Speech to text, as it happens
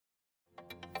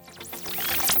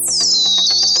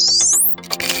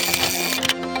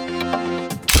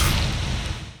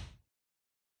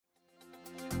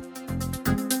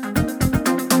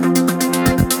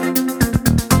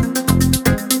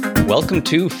Welcome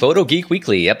to Photo Geek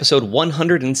Weekly, episode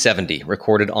 170,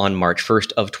 recorded on March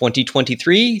 1st of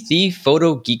 2023, the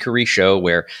Photo Geekery show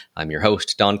where I'm your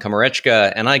host, Don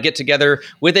Komarechka, and I get together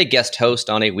with a guest host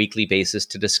on a weekly basis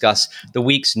to discuss the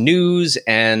week's news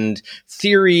and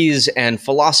theories and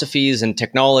philosophies and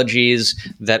technologies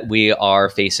that we are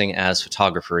facing as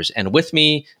photographers. And with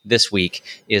me this week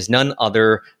is none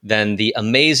other than the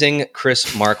amazing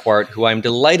Chris Marquardt, who I'm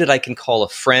delighted I can call a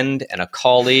friend and a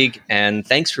colleague, and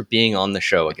thanks for being on the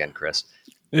show again, Chris.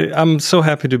 I'm so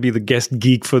happy to be the guest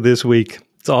geek for this week.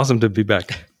 It's awesome to be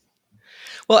back.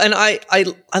 Well, and I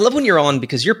love when you're on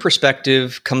because your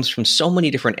perspective comes from so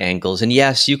many different angles. And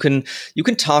yes, you can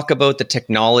talk about the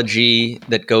technology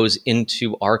that goes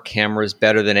into our cameras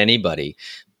better than anybody.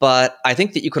 But I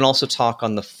think that you can also talk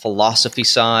on the philosophy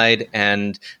side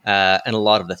and a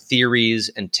lot of the theories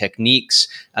and techniques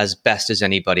as best as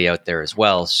anybody out there as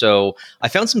well. So I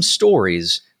found some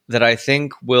stories that I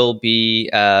think will be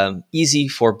easy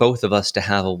for both of us to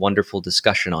have a wonderful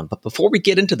discussion on. But before we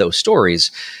get into those stories,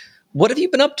 what have you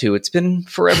been up to? It's been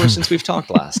forever since we've talked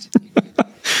last.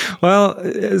 Well,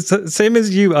 same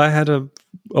as you. I had a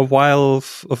while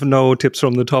of no tips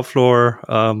from the top floor.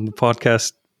 The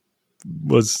podcast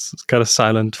was kind of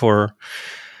silent for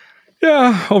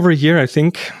over a year, I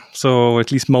think. So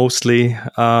at least mostly.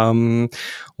 What am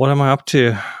I up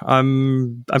to?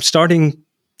 I'm starting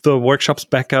the workshops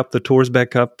back up, the tours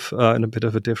back up in a bit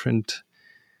of a different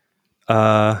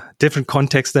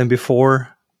context than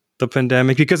before the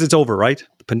pandemic, because it's over, right?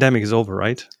 The pandemic is over,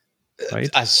 right?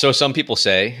 Right. So some people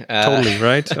say. Totally,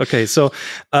 right? Okay, so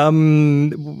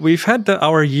we've had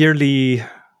our yearly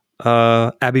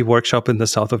Abbey workshop in the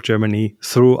south of Germany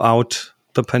throughout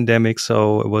the pandemic.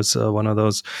 So it was one of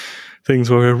those things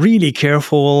where we're really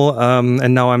careful.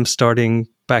 And now I'm starting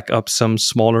back up some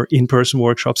smaller in-person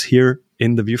workshops here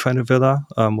in the Viewfinder Villa,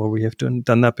 where we have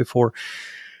done that before.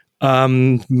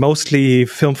 Mostly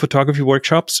film photography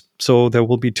workshops. So there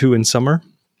will be 2 in summer.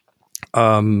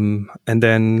 And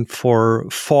then for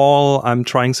fall, I'm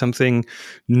trying something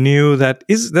new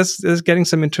that's getting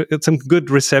some good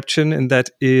reception, and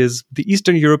that is the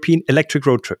Eastern European Electric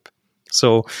Road Trip.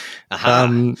 So,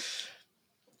 I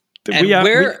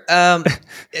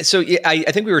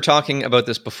think we were talking about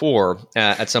this before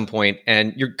at some point,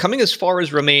 and you're coming as far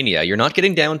as Romania. You're not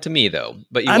getting down to me, though,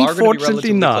 but you are going to be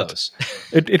relatively close.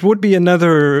 It would be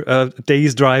another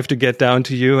day's drive to get down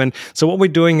to you. And so what we're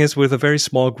doing is, with a very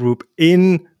small group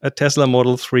in a Tesla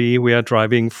Model 3, we are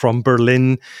driving from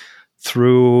Berlin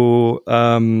through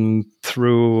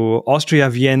Austria,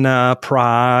 Vienna,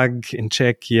 Prague in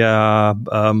Czechia,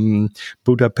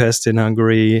 Budapest in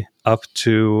Hungary, up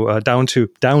to down to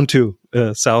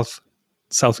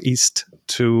southeast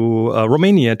to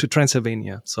Romania, to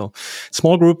Transylvania. So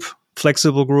small group,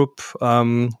 flexible group.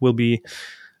 We'll be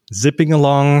zipping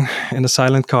along in a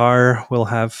silent car. We'll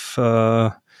have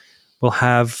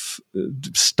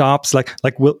stops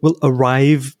like we'll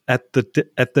arrive at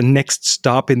the next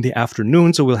stop in the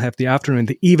afternoon. So we'll have the afternoon,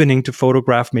 the evening to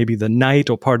photograph maybe the night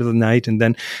or part of the night, and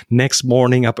then next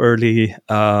morning up early,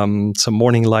 some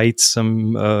morning lights,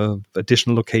 some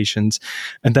additional locations,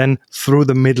 and then through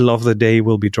the middle of the day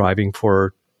we'll be driving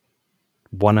for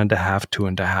 1.5,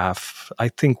 2.5. I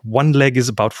think one leg is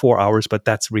about 4 hours, but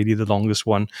that's really the longest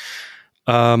one.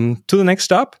 To the next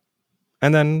stop,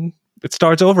 and then it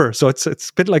starts over. So it's a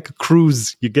bit like a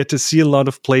cruise. You get to see a lot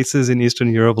of places in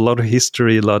Eastern Europe, a lot of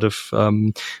history, a lot of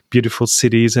beautiful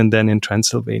cities, and then in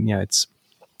Transylvania,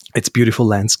 it's beautiful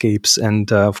landscapes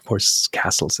and of course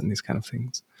castles and these kind of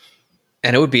things.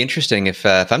 And it would be interesting if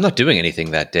I'm not doing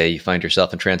anything that day, you find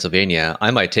yourself in Transylvania,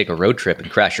 I might take a road trip and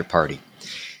crash your party.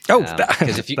 Oh,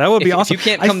 that would be awesome. If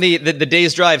you can't come the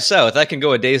day's drive south, I can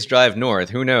go a day's drive north.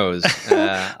 Who knows?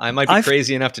 I might be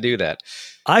crazy enough to do that.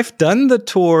 I've done the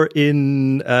tour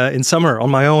in summer on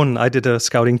my own. I did a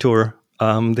scouting tour.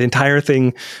 Almost the entire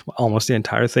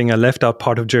thing. I left out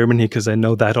part of Germany because I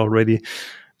know that already.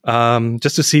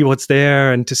 Just to see what's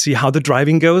there and to see how the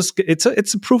driving goes. It's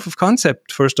a proof of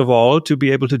concept, first of all, to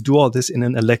be able to do all this in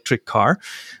an electric car.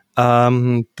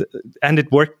 And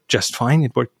it worked just fine.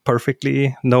 It worked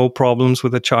perfectly. No problems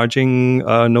with the charging.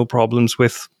 No problems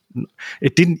with.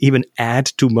 It didn't even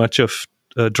add too much of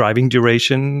driving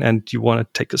duration, and you want to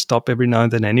take a stop every now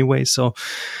and then anyway. So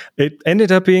it ended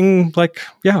up being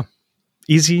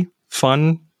easy,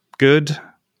 fun, good.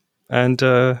 And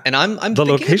I'm thinking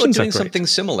about doing something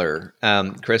similar,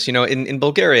 Chris. You know, in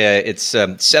Bulgaria, it's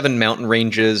 7 mountain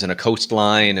ranges and a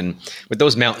coastline, and with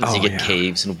those mountains, you get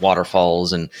caves and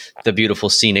waterfalls and the beautiful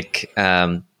scenic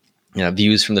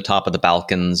views from the top of the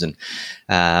Balkans. And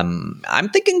I'm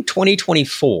thinking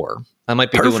 2024. I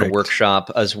might be doing a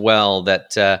workshop as well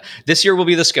that this year will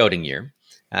be the scouting year.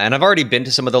 And I've already been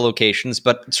to some of the locations,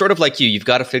 but sort of like you've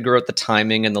got to figure out the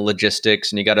timing and the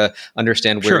logistics, and you got to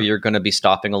understand where you're going to be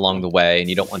stopping along the way, and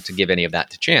you don't want to give any of that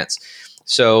to chance.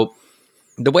 So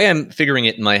the way I'm figuring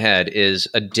it in my head is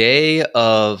a day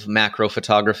of macro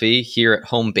photography here at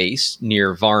home base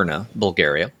near Varna,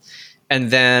 Bulgaria,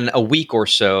 and then a week or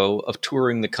so of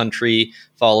touring the country,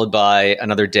 followed by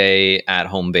another day at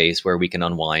home base where we can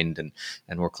unwind and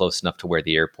we're close enough to where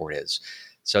the airport is.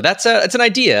 So it's an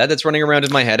idea that's running around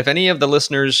in my head. If any of the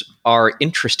listeners are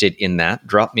interested in that,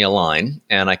 drop me a line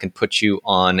and I can put you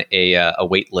on a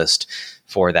wait list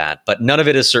for that. But none of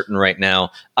it is certain right now.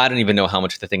 I don't even know how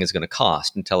much the thing is going to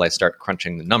cost until I start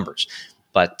crunching the numbers.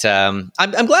 But I'm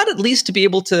glad at least to be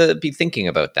able to be thinking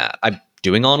about that. I'm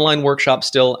doing online workshops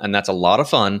still, and that's a lot of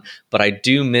fun. But I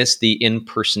do miss the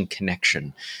in-person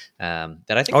connection. That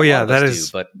I think a lot of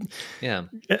us do, but yeah,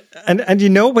 and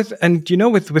with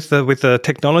the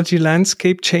technology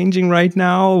landscape changing right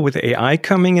now, with AI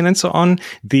coming in and so on,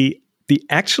 the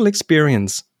actual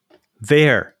experience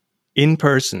there in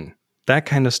person, that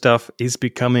kind of stuff is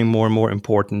becoming more and more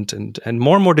important and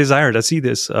more desired. I see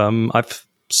this. I've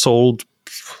sold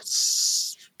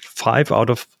 4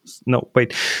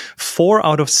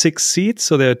 out of 6 seats,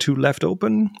 so there are 2 left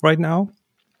open right now.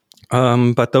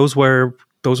 But those were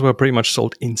pretty much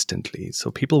sold instantly.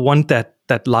 So people want that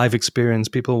live experience.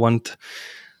 People want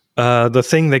the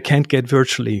thing they can't get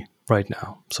virtually right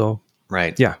now. So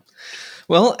right, yeah.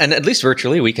 Well, and at least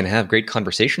virtually, we can have great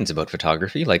conversations about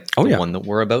photography, like the one that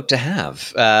we're about to have.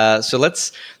 So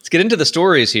let's get into the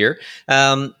stories here.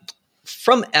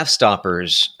 From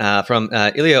fstoppers, from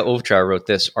Ilya Ovchar wrote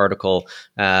this article,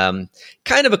 kind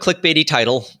of a clickbaity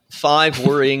title, 5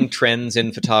 Worrying Trends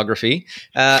in Photography.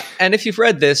 And if you've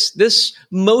read this,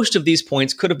 most of these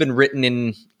points could have been written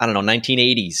in,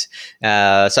 1980s,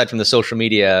 aside from the social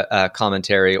media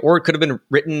commentary, or it could have been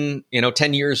written,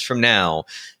 10 years from now.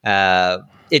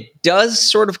 It does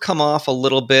sort of come off a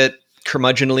little bit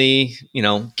curmudgeonly,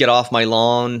 get off my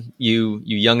lawn, you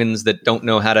youngins that don't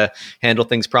know how to handle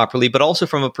things properly, but also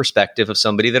from a perspective of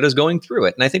somebody that is going through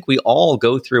it. And I think we all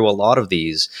go through a lot of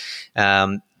these.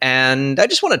 And I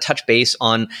just want to touch base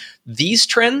on these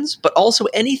trends, but also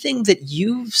anything that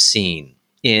you've seen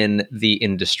in the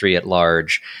industry at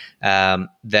large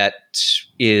that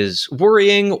is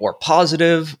worrying or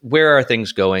positive. Where are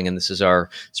things going? And this is our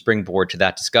springboard to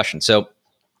that discussion. So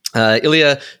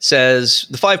Ilya says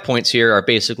the 5 points here are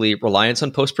basically reliance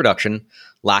on post-production,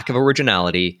 lack of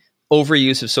originality,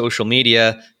 overuse of social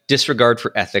media, disregard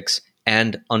for ethics,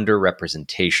 and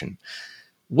underrepresentation.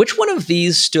 Which one of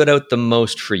these stood out the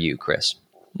most for you, Chris?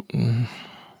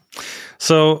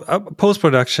 So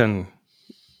post-production,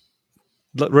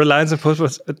 reliance on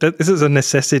post-production, this is a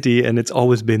necessity, and it's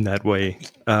always been that way.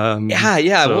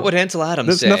 So what would Ansel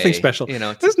Adams say? There's nothing special.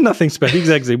 There's nothing special.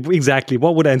 Exactly.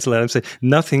 What would Ansel Adams say?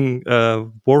 Nothing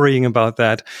worrying about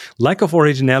that. Lack of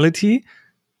originality.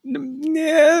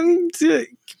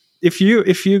 If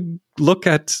you look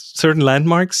at certain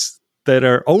landmarks that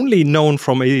are only known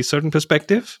from a certain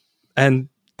perspective, and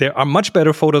there are much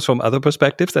better photos from other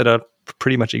perspectives that are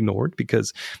pretty much ignored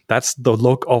because that's the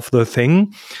look of the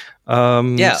thing.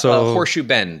 Horseshoe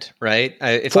Bend, right?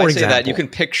 If I say that, you can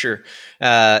picture,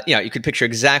 you could picture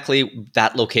exactly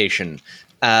that location.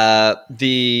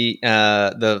 The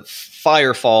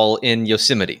firefall in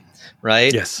Yosemite,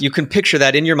 right? Yes. You can picture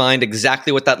that in your mind,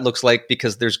 exactly what that looks like,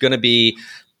 because there's going to be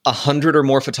 100 or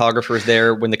more photographers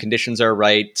there when the conditions are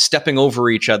right, stepping over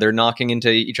each other, knocking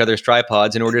into each other's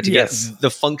tripods in order to get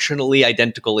the functionally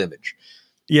identical image.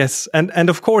 Yes, and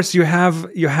of course you have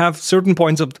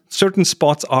certain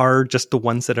spots are just the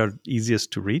ones that are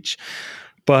easiest to reach,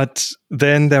 but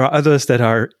then there are others that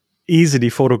are easily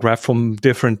photographed from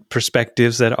different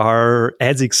perspectives that are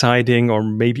as exciting or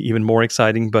maybe even more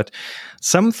exciting. But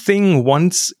something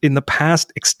once in the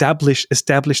past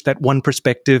established that one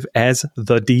perspective as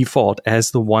the default,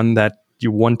 as the one that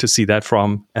you want to see that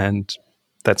from, and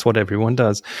that's what everyone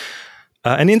does.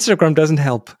 And Instagram doesn't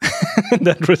help in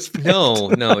that respect.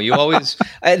 No, you always...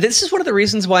 this is one of the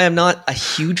reasons why I'm not a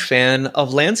huge fan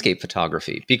of landscape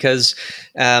photography, because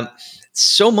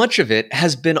so much of it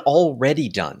has been already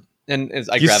done. And as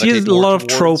you see a lot of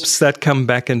tropes that come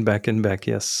back and back and back,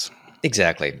 yes.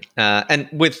 Exactly. And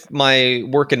with my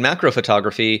work in macro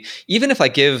photography, even if I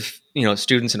give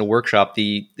students in a workshop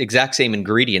the exact same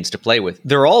ingredients to play with,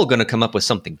 they're all going to come up with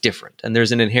something different. And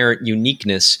there's an inherent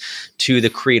uniqueness to the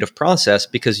creative process,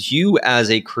 because you as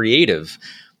a creative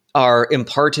are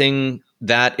imparting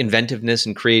that inventiveness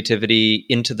and creativity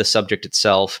into the subject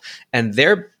itself. And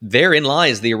therein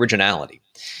lies the originality.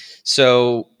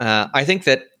 So I think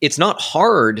that it's not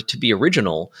hard to be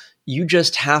original. You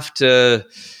just have to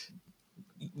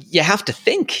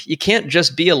think. You can't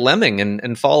just be a lemming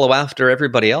and follow after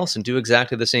everybody else and do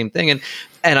exactly the same thing.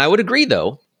 And I would agree,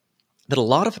 though, that a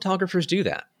lot of photographers do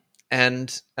that. And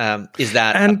is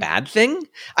that a bad thing?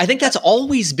 I think that's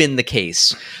always been the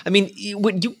case. I mean,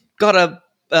 you got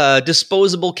a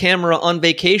disposable camera on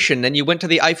vacation and you went to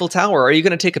the Eiffel Tower. Are you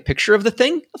going to take a picture of the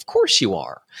thing? Of course you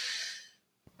are.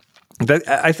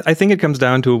 I think it comes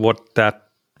down to what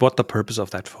the purpose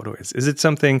of that photo is. Is it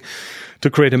something to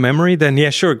create a memory? Then yeah,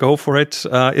 sure, go for it.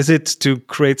 Is it to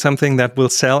create something that will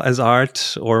sell as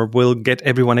art or will get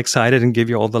everyone excited and give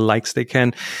you all the likes they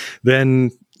can?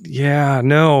 Then yeah,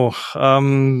 no.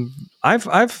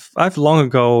 I've long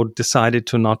ago decided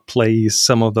to not play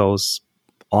some of those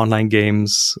online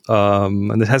games,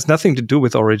 and it has nothing to do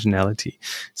with originality.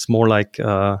 It's more like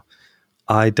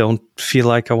I don't feel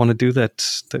like I want to do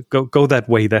that. Go that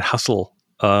way, that hustle.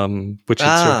 Which it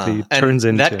certainly turns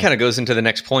into. That kind of goes into the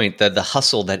next point, the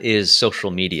hustle that is social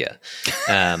media.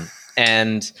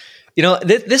 And, you know,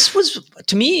 this was,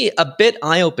 to me, a bit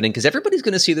eye-opening because everybody's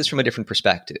going to see this from a different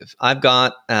perspective. I've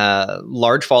got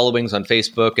large followings on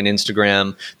Facebook and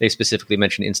Instagram. They specifically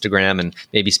mention Instagram and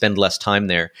maybe spend less time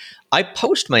there. I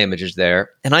post my images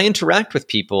there and I interact with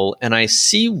people and I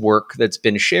see work that's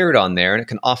been shared on there and it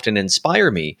can often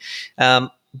inspire me.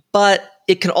 But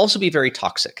it can also be very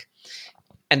toxic.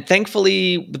 And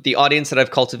thankfully, with the audience that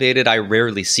I've cultivated, I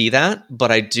rarely see that,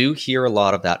 but I do hear a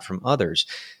lot of that from others.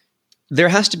 There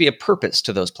has to be a purpose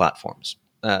to those platforms.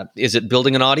 Is it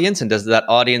building an audience? And does that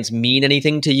audience mean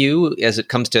anything to you as it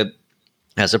comes to,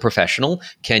 as a professional?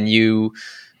 Can you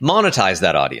monetize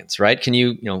that audience, right? Can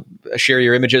you share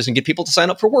your images and get people to sign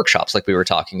up for workshops like we were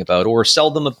talking about, or sell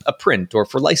them a print or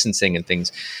for licensing and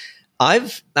things?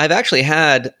 I've actually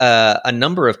had a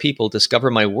number of people discover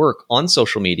my work on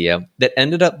social media that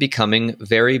ended up becoming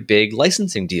very big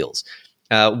licensing deals.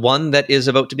 One that is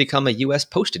about to become a U.S.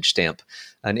 postage stamp,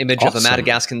 an image of a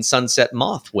Madagascan sunset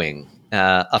moth wing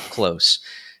up close.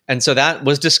 And so that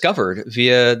was discovered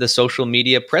via the social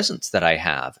media presence that I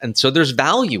have. And so there's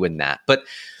value in that. But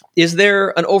is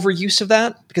there an overuse of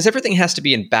that? Because everything has to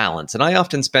be in balance. And I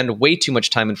often spend way too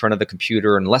much time in front of the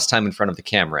computer and less time in front of the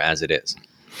camera as it is.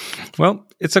 Well,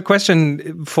 it's a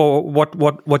question for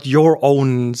what your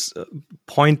own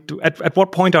point. At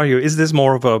what point are you? Is this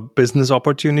more of a business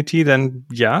opportunity? Then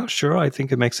yeah, sure, I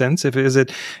think it makes sense. Is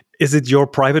it your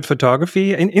private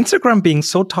photography? And Instagram being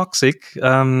so toxic,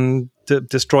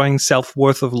 destroying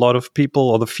self-worth of a lot of people,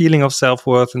 or the feeling of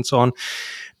self-worth and so on.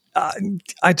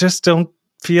 I just don't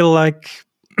feel like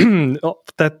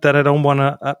that I don't want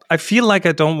to. I feel like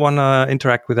I don't want to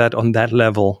interact with that on that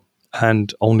level.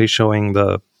 And only showing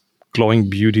the glowing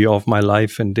beauty of my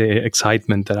life and the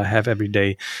excitement that I have every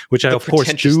day, which I of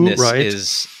course do, right?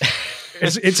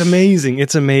 It's amazing.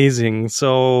 It's amazing.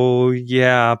 So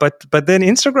yeah, but then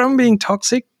Instagram being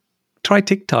toxic, try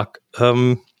TikTok.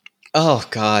 Oh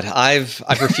God, I've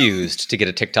refused to get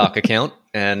a TikTok account,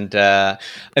 and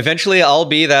eventually I'll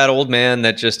be that old man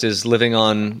that just is living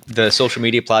on the social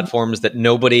media platforms that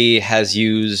nobody has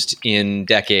used in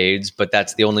decades, but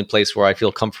that's the only place where I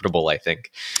feel comfortable, I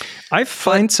think. I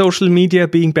find social media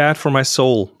being bad for my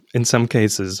soul in some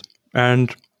cases,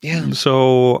 and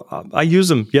so I use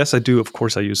them. Yes, I do. Of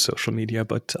course, I use social media,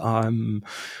 but I'm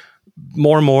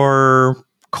more and more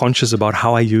conscious about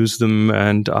how I use them,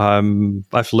 and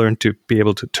I've learned to be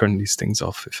able to turn these things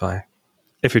off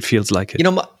if it feels like it.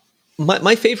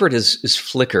 My favorite is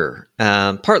Flickr,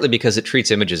 partly because it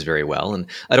treats images very well, and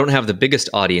I don't have the biggest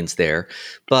audience there,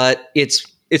 but it's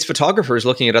photographers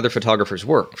looking at other photographers'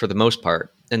 work for the most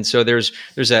part, and so there's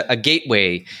a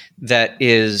gateway that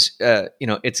is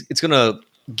it's going to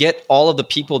get all of the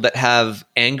people that have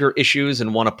anger issues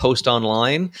and want to post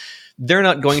online. They're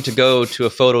not going to go to a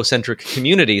photocentric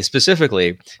community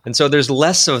specifically. And so there's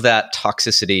less of that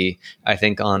toxicity, I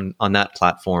think, on that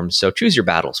platform. So choose your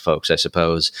battles, folks, I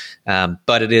suppose.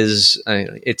 But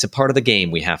it's a part of the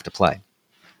game we have to play.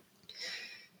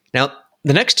 Now,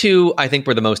 the next two, I think,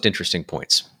 were the most interesting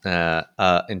points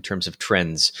in terms of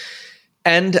trends.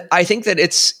 And I think that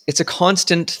it's a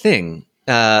constant thing.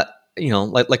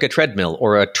 Like a treadmill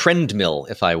or a trendmill,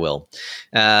 if I will,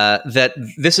 that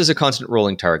this is a constant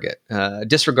rolling target,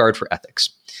 disregard for ethics.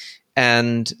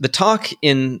 And the talk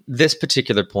in this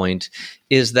particular point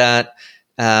is that,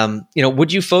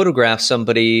 would you photograph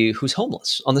somebody who's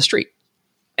homeless on the street?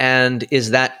 And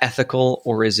is that ethical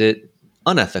or is it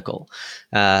unethical.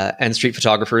 And street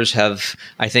photographers have,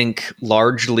 I think,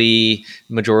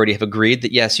 majority have agreed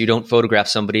that yes, you don't photograph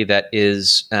somebody that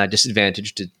is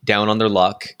disadvantaged, down on their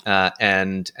luck,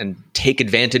 and take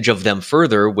advantage of them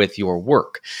further with your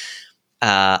work.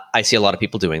 I see a lot of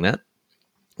people doing that.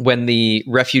 When the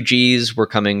refugees were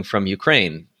coming from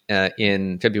Ukraine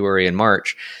in February and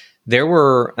March, there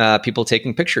were people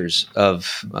taking pictures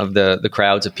of the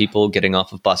crowds of people getting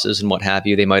off of buses and what have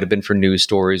you. They might have been for news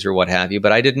stories or what have you,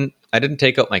 but I didn't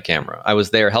take out my camera. I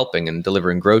was there helping and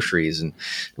delivering groceries and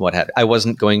what have you. I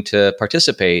wasn't going to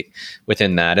participate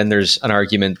within that. And there's an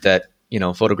argument that,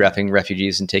 photographing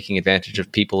refugees and taking advantage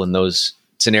of people in those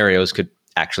scenarios could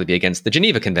actually be against the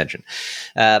Geneva Convention.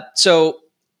 So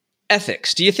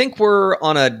ethics. Do you think we're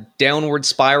on a downward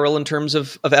spiral in terms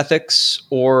of ethics,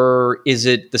 or is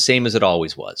it the same as it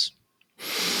always was?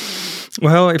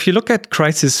 Well, if you look at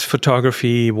crisis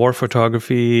photography, war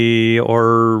photography,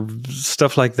 or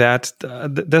stuff like that,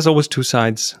 there's always two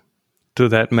sides to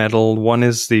that medal. One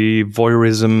is the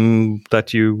voyeurism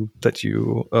that you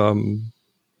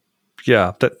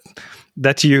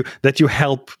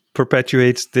help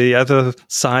perpetuates. The other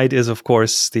side is, of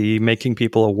course, the making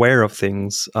people aware of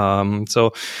things.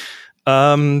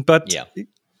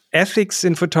 Ethics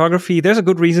in photography, there's a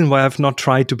good reason why I've not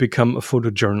tried to become a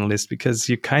photojournalist, because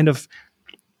you to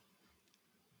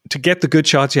get the good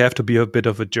shots, you have to be a bit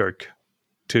of a jerk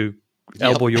to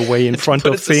elbow your way in front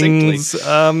of things,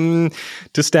 to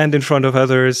stand in front of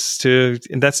others,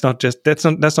 and that's not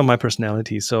my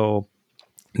personality. So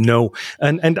no,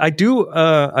 and I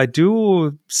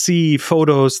do see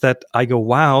photos that I go,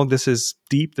 wow, this is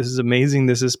deep, this is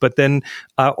amazing, but then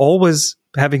I always,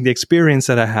 having the experience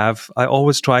that I have, I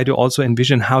always try to also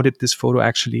envision, how did this photo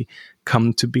actually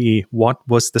come to be? What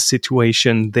was the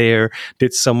situation there?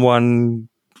 Did someone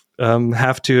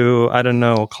have to, I don't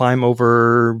know, climb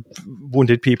over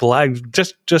wounded people?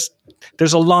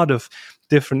 There's a lot of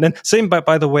different, and same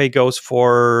by the way goes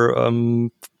for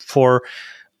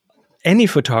any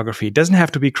photography. It doesn't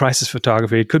have to be crisis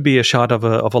photography. It could be a shot of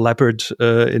a leopard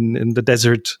in the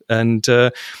desert, and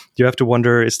you have to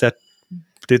wonder: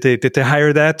 did they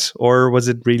hire that, or was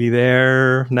it really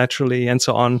there naturally, and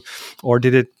so on, or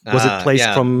was it placed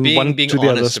from one to the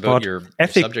other spot?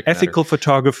 Ethical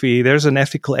photography. There's an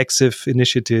ethical EXIF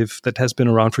initiative that has been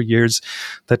around for years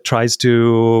that tries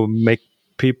to make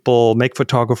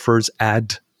photographers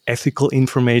add ethical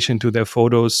information to their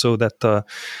photos so that the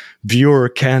viewer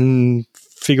can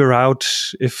figure out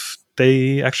if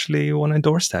they actually want to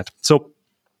endorse that. So,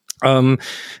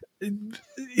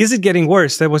 is it getting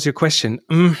worse? That was your question.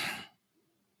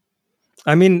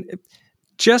 I mean,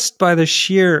 just by the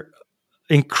sheer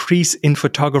increase in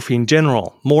photography in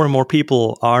general, more and more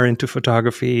people are into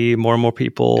photography, more and more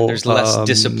people... And there's less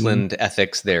disciplined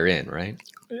ethics therein, right?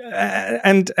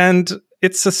 And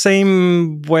it's the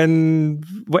same when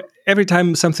every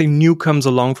time something new comes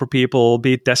along for people,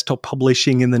 be it desktop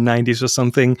publishing in the 90s or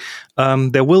something,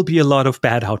 there will be a lot of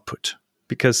bad output,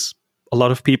 because a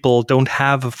lot of people don't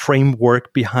have a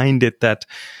framework behind it that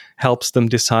helps them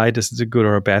decide is it a good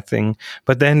or a bad thing.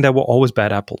 But then there were always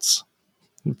bad apples,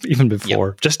 even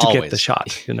before, just to get the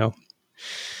shot,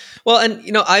 Well,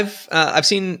 and I've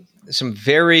seen some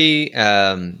very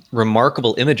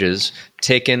remarkable images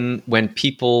taken when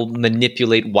people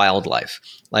manipulate wildlife,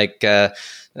 like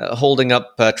holding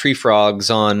up tree frogs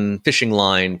on fishing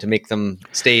line to make them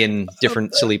stay in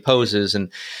different silly poses.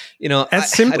 And,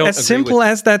 as simple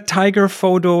as that tiger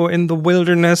photo in the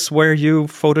wilderness where you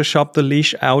Photoshop the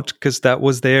leash out because that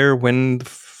was there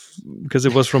because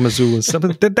it was from a zoo.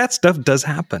 That stuff does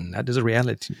happen. That is a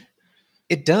reality.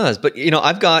 It does, but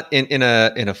I've got in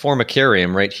a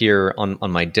formicarium right here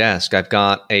on my desk. I've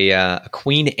got a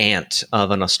queen ant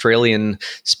of an Australian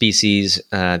species,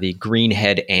 the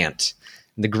greenhead ant.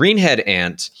 The greenhead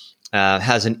ant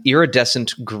has an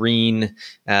iridescent green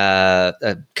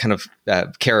kind of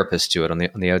carapace to it on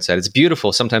the outside. It's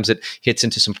beautiful. Sometimes it hits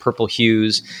into some purple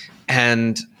hues,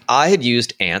 and I had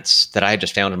used ants that I had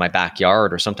just found in my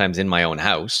backyard or sometimes in my own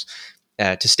house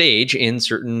to stage in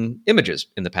certain images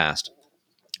in the past.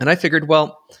 And I figured,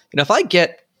 well, if I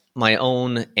get my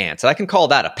own ants, I can call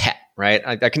that a pet,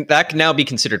 right? That can now be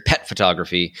considered pet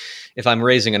photography if I'm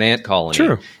raising an ant colony.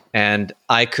 Sure. And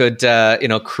I could,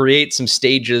 create some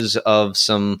stages of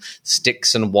some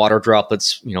sticks and water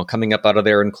droplets, coming up out of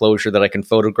their enclosure that I can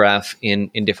photograph in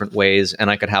different ways,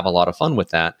 and I could have a lot of fun with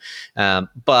that.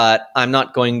 But I'm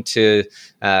not going to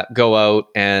go out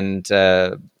and,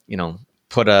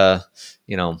 put a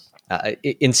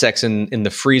insects in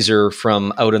the freezer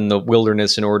from out in the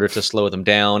wilderness in order to slow them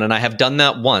down. And I have done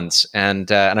that once,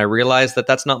 and I realized that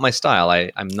that's not my style.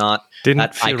 I'm not Didn't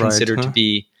that I feel consider right, to huh?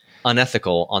 be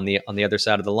unethical on the other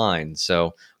side of the line.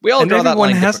 So we all And draw that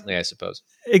everyone line has differently, I suppose.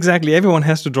 exactly everyone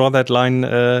has to draw that line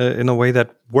in a way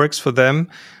that works for them,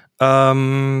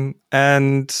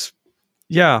 and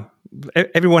yeah,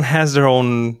 everyone has their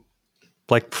own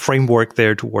like framework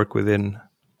there to work within.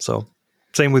 So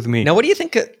same with me. Now, what do you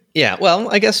think? Yeah, well,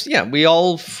 I guess we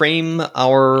all frame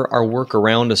our work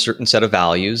around a certain set of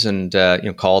values, and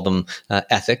call them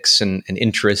ethics and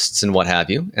interests and what have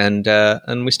you, and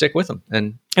we stick with them.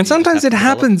 And And you just sometimes have it to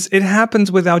develop. happens. It happens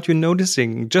without you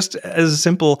noticing. Just as a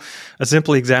simple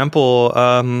example,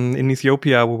 in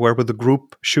Ethiopia, we were with a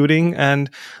group shooting, and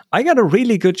I got a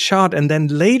really good shot. And then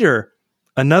later,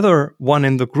 another one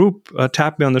in the group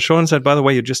tapped me on the shoulder and said, "By the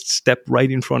way, you just stepped right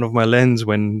in front of my lens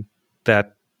when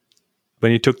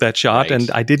you took that shot." Right. And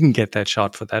I didn't get that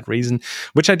shot for that reason,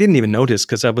 which I didn't even notice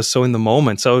because I was so in the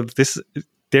moment. So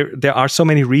there are so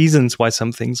many reasons why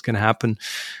some things can happen.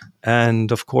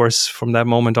 And of course, from that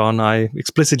moment on, I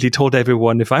explicitly told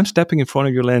everyone, if I'm stepping in front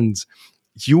of your lens,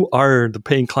 you are the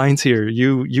paying clients here.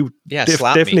 You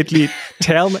Slap me. definitely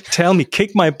tell me,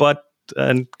 kick my butt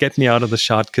and get me out of the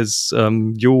shot, because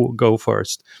you go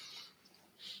first.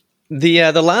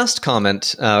 The last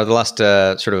comment, the last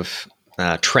sort of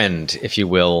trend, if you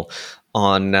will,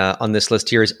 on this list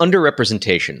here is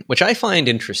underrepresentation, which I find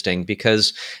interesting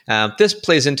because this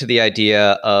plays into the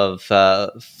idea of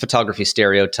photography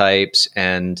stereotypes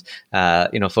and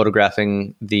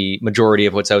photographing the majority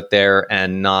of what's out there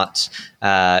and not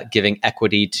giving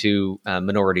equity to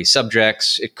minority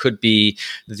subjects. It could be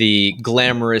the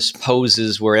glamorous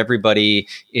poses where everybody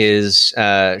is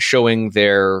showing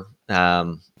their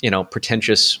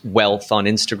pretentious wealth on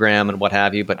Instagram and what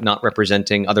have you, but not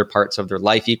representing other parts of their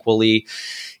life equally.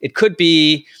 It could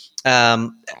be,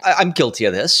 I'm guilty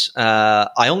of this. I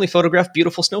only photograph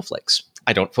beautiful snowflakes.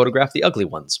 I don't photograph the ugly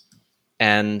ones.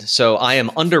 And so I am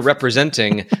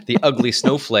underrepresenting the ugly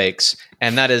snowflakes,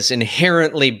 and that is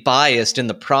inherently biased in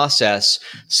the process.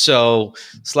 So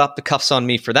slap the cuffs on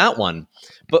me for that one.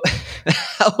 But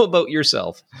how about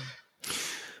yourself?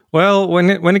 Well, when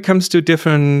it comes to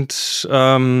different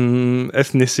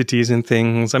ethnicities and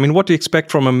things, I mean, what do you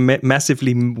expect from a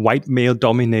massively white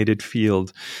male-dominated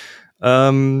field?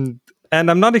 And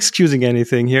I'm not excusing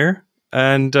anything here.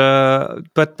 And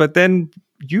but then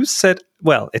you said,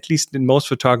 well, at least in most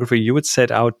photography, you would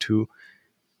set out to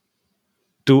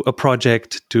do a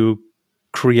project to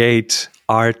create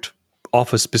art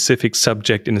of a specific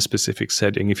subject in a specific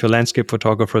setting. If you're a landscape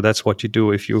photographer, that's what you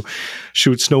do. If you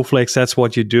shoot snowflakes, that's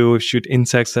what you do. If you shoot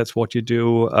insects, that's what you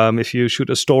do. If you shoot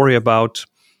a story about,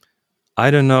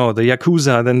 I don't know, the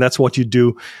Yakuza, then that's what you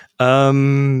do.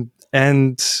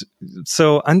 And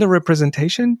so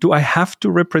underrepresentation, do I have to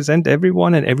represent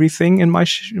everyone and everything in my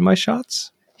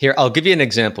shots? Here, I'll give you an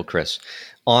example, Chris.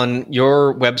 On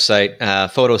your website,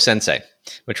 Photo Sensei,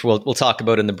 which we'll talk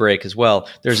about in the break as well,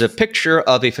 there's a picture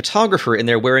of a photographer in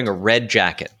there wearing a red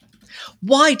jacket.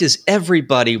 Why does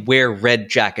everybody wear red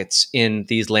jackets in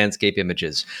these landscape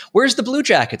images? Where's the blue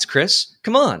jackets, Chris?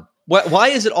 Come on. Why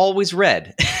is it always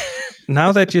red?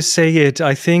 Now that you say it,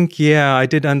 I think, I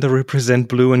did underrepresent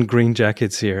blue and green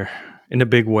jackets here in a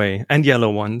big way, and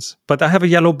yellow ones. But I have a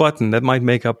yellow button that might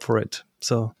make up for it.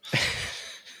 So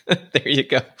there you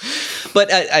go. But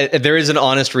there is an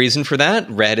honest reason for that.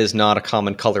 Red is not a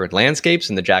common color in landscapes,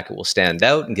 and the jacket will stand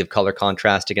out and give color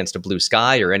contrast against a blue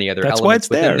sky or any other elements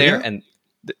within there. Yeah. And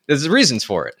there's reasons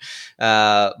for it.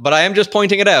 But I am just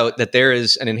pointing it out that there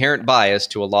is an inherent bias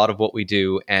to a lot of what we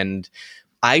do, and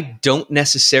I don't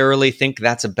necessarily think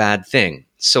that's a bad thing,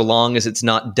 so long as it's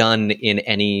not done in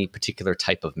any particular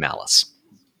type of malice.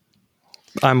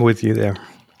 I'm with you there.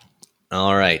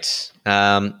 All right.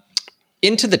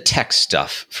 Into the tech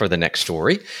stuff for the next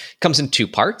story. Comes in two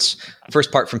parts.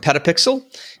 First part from PetaPixel.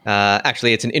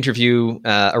 Actually, it's an interview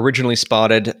originally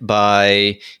spotted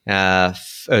by an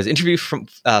interview from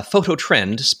Photo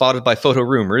Trend, spotted by Photo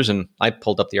Rumors, and I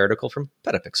pulled up the article from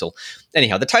PetaPixel.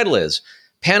 Anyhow, the title is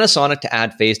Panasonic to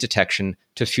add phase detection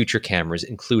to future cameras,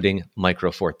 including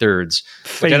Micro Four Thirds,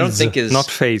 which I don't think is not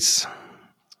phase.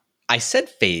 I said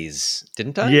phase,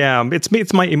 didn't I? Yeah, it's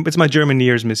my German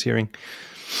ears mishearing.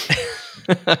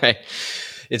 All right.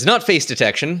 It's not face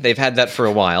detection. They've had that for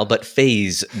a while, but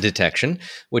phase detection,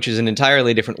 which is an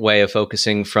entirely different way of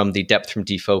focusing from the depth from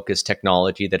defocus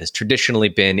technology that has traditionally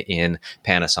been in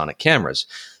Panasonic cameras,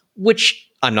 which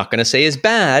I'm not going to say is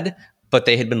bad, but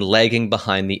they had been lagging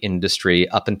behind the industry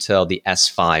up until the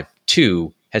S5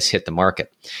 II has hit the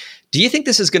market. Do you think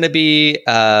this is going to be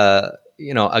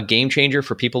a game changer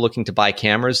for people looking to buy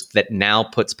cameras that now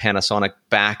puts Panasonic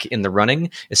back in the running,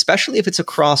 especially if it's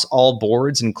across all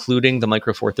boards, including the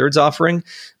Micro Four Thirds offering?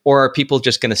 Or are people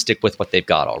just going to stick with what they've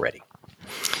got already?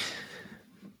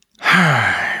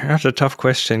 That's a tough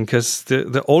question, because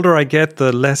the older I get,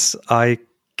 the less I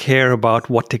care about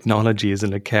what technology is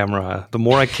in a camera. The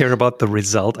more I care about the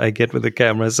result I get with the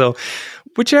camera. So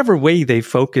whichever way they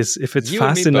focus, if it's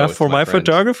fast enough for my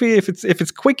photography, if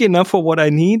it's quick enough for what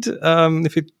I need,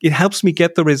 if it helps me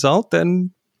get the result, then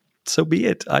so be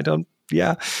it.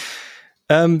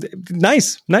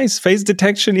 Nice. Phase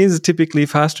detection is typically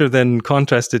faster than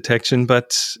contrast detection,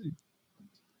 but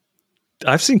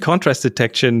I've seen contrast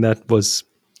detection that was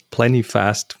plenty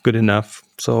fast, good enough.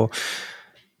 So,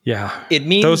 yeah. It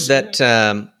means that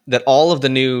all of the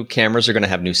new cameras are going to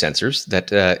have new sensors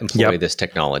that employ this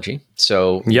technology.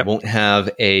 So you won't have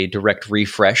a direct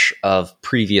refresh of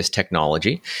previous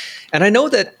technology. And I know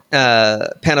that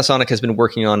Panasonic has been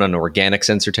working on an organic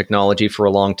sensor technology for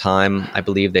a long time. I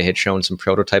believe they had shown some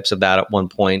prototypes of that at one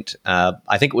point.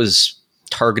 I think it was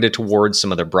targeted towards some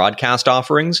of their broadcast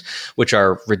offerings, which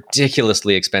are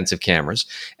ridiculously expensive cameras.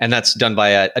 And that's done by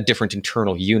a different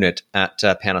internal unit at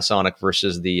Panasonic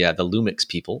versus the Lumix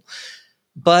people.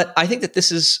 But I think that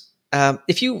this is,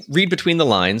 if you read between the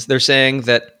lines, they're saying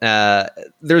that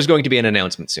there's going to be an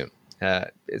announcement soon.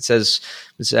 It says,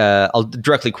 I'll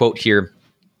directly quote here,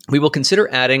 "We will consider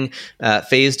adding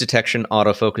phase detection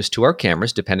autofocus to our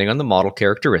cameras, depending on the model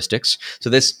characteristics." So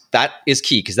that is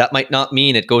key, because that might not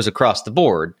mean it goes across the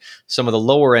board. Some of the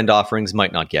lower end offerings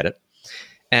might not get it.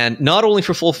 And not only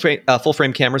for full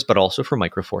frame cameras, but also for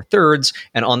Micro Four Thirds.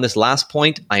 And on this last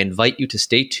point, I invite you to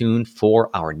stay tuned for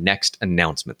our next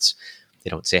announcements. They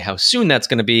don't say how soon that's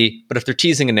going to be, but if they're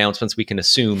teasing announcements, we can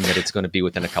assume that it's going to be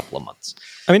within a couple of months.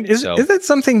 I mean, is that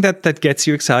something that gets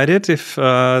you excited if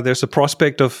there's a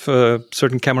prospect of a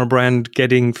certain camera brand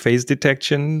getting phase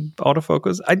detection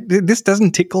autofocus? This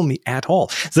doesn't tickle me at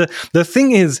all. The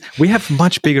thing is, we have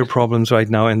much bigger problems right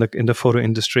now in the photo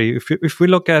industry. If we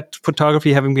look at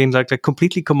photography having been like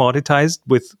completely commoditized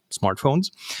with smartphones,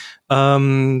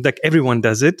 like everyone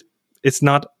does it. It's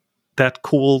not that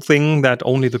cool thing that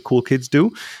only the cool kids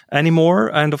do anymore.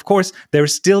 And of course,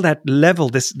 there's still that level,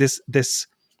 this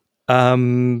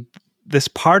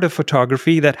part of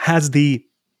photography that has the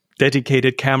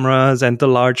dedicated cameras and the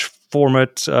large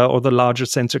format or the larger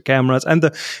sensor cameras and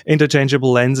the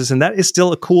interchangeable lenses. And that is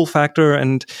still a cool factor.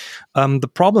 And the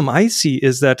problem I see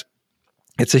is that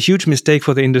it's a huge mistake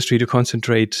for the industry to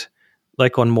concentrate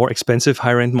like on more expensive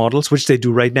higher end models, which they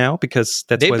do right now, because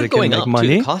that's where they can make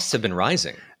money. The costs have been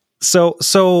rising. So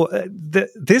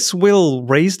this will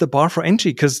raise the bar for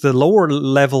entry, because the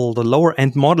lower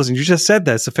end models, and you just said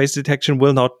that, so phase detection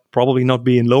will probably not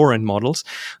be in lower end models.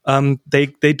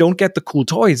 They don't get the cool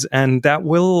toys, and that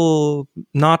will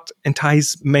not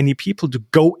entice many people to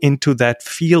go into that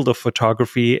field of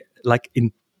photography, like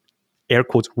in air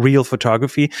quotes, real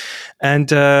photography. And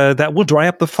that will dry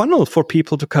up the funnel for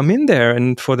people to come in there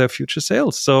and for their future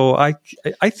sales. So I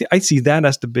see that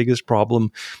as the biggest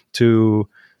problem to...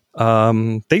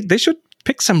 They should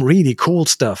pick some really cool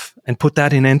stuff and put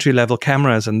that in entry level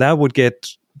cameras, and that would get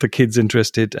the kids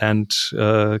interested and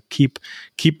keep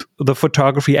the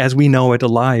photography as we know it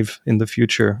alive in the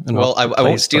future. And well, I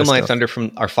won't steal my thunder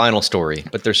from our final story,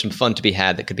 but there's some fun to be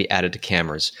had that could be added to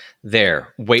cameras.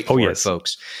 Wait for it,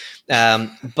 folks.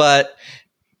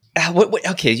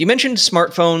 Okay, you mentioned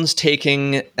smartphones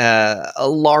taking a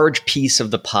large piece of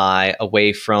the pie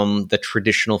away from the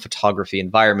traditional photography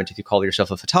environment. If you call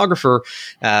yourself a photographer,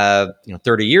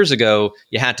 30 years ago,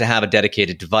 you had to have a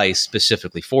dedicated device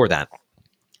specifically for that.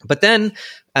 But then,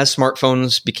 as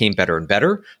smartphones became better and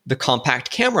better, the compact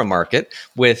camera market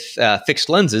with fixed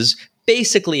lenses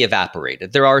basically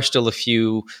evaporated. There are still a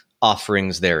few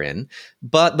offerings therein,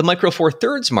 but the Micro Four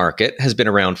Thirds market has been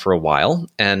around for a while,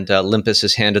 and Olympus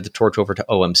has handed the torch over to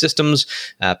OM Systems.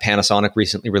 Panasonic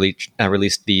recently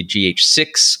released the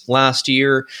GH6 last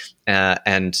year,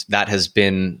 and that has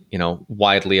been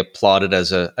widely applauded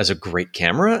as a great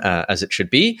camera, as it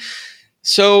should be.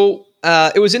 So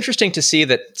it was interesting to see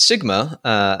that Sigma,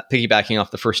 piggybacking off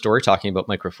the first story talking about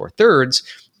Micro Four Thirds,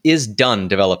 is done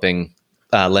developing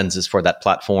lenses for that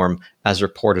platform, as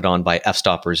reported on by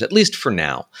fstoppers, at least for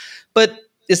now. But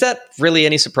is that really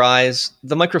any surprise?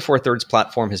 The Micro Four Thirds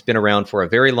platform has been around for a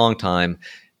very long time.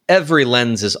 Every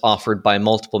lens is offered by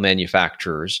multiple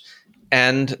manufacturers.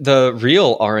 And the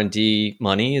real R&D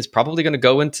money is probably going to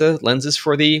go into lenses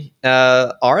for the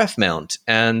RF mount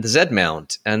and the Z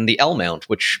mount and the L mount,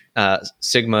 which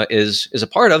Sigma is a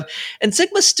part of. And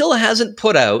Sigma still hasn't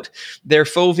put out their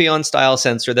Foveon style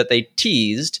sensor that they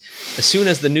teased as soon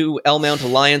as the new L mount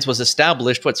alliance was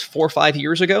established, 4 or 5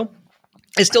 years ago?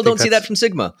 I still don't see that from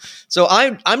Sigma. So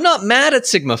I'm not mad at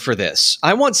Sigma for this.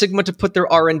 I want Sigma to put their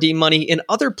R&D money in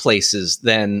other places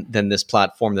than this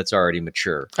platform that's already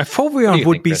mature. Foveon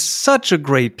would be such a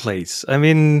great place. I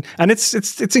mean, and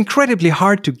it's incredibly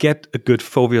hard to get a good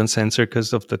Foveon sensor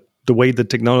because of the way the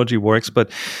technology works.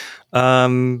 But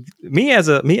me as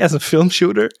a film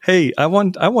shooter, hey, I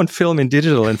want film in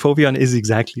digital, and Foveon is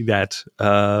exactly that.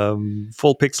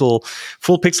 Full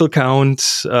pixel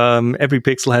count. Every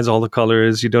pixel has all the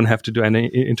colors. You don't have to do any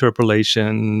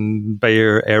interpolation,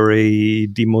 Bayer array,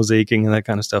 demosaicing, and that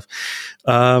kind of stuff.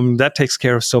 That takes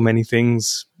care of so many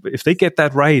things. If they get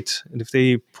that right, and if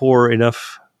they pour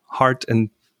enough heart and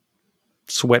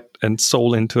sweat and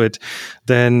soul into it,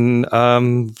 then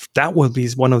that will be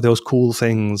one of those cool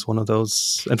things, one of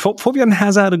those. And Foveon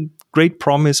has had a great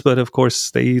promise, but of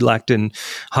course they lacked in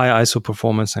high ISO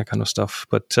performance, that kind of stuff.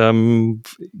 But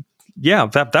yeah,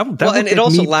 that well, and it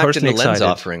also lacked in the lens excited.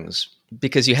 Offerings.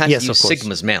 Because you had to use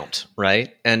Sigma's mount,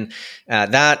 right? And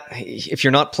that, if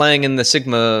you're not playing in the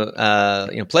Sigma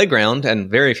playground, and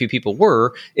very few people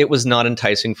were, it was not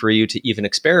enticing for you to even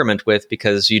experiment with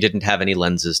because you didn't have any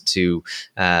lenses to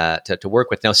work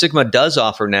with. Now, Sigma does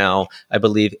offer now, I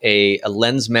believe, a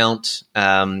lens mount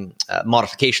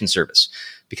modification service,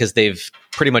 because they've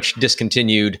pretty much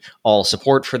discontinued all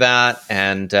support for that.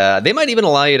 And they might even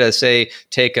allow you to, say,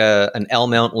 take an L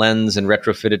mount lens and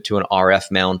retrofit it to an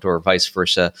RF mount or vice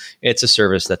versa. It's a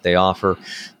service that they offer.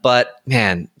 But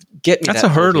man, get me That's a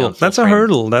hurdle. That's a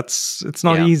hurdle. It's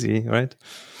not easy, right?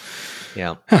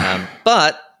 Yeah.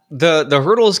 But the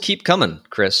hurdles keep coming,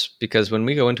 Chris, because when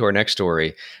we go into our next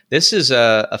story, this is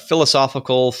a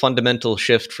philosophical, fundamental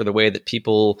shift for the way that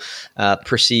people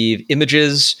perceive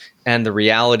images and the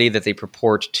reality that they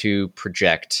purport to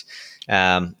project.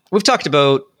 We've talked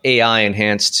about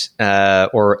AI-enhanced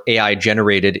or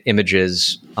AI-generated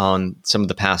images on some of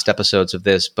the past episodes of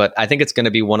this, but I think it's going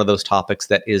to be one of those topics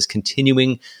that is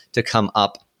continuing to come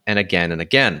up and again and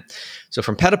again. So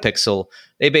from PetaPixel,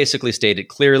 they basically stated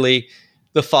clearly,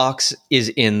 the fox is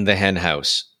in the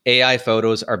henhouse. AI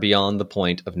photos are beyond the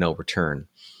point of no return.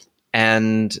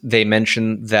 And they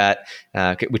mentioned that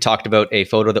we talked about a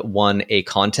photo that won a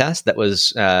contest that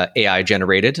was AI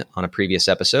generated on a previous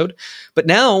episode. But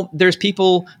now there's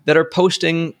people that are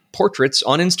posting portraits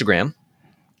on Instagram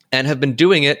and have been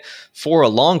doing it for a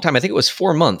long time. I think it was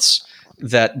 4 months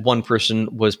that one person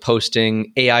was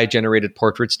posting AI generated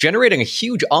portraits, generating a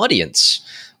huge audience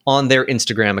on their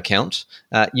Instagram account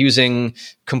using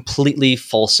completely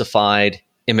falsified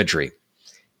imagery.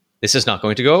 This is not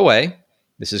going to go away.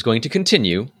 This is going to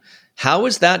continue. How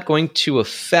is that going to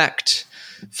affect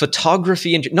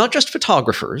photography, and not just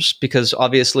photographers? Because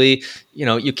obviously,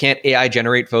 you can't AI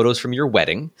generate photos from your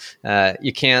wedding.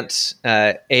 You can't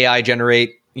AI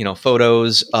generate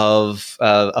photos of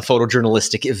a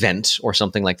photojournalistic event or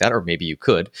something like that, or maybe you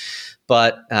could,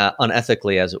 but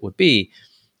unethically as it would be.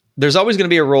 There's always going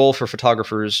to be a role for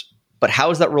photographers, but how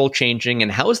is that role changing,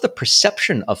 and how is the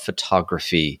perception of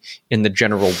photography in the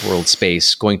general world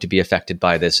space going to be affected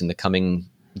by this in the coming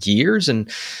years? And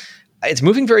it's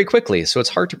moving very quickly, so it's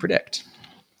hard to predict.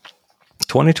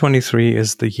 2023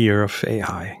 is the year of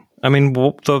AI. I mean,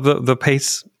 the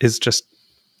pace is just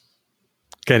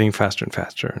getting faster and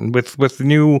faster. And with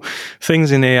new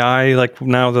things in AI, like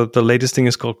now the latest thing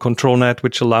is called ControlNet,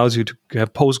 which allows you to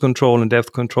have pose control and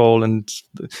depth control, and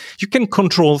you can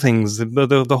control things.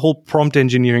 The whole prompt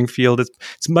engineering field,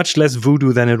 it's much less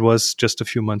voodoo than it was just a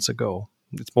few months ago.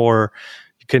 It's more,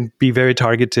 you can be very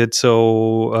targeted.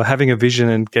 So having a vision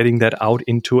and getting that out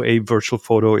into a virtual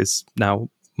photo is now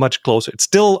much closer. It's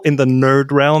still in the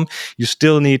nerd realm. You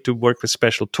still need to work with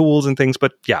special tools and things,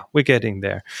 but yeah, we're getting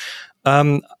there.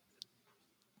 The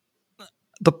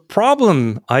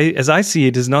problem, as I see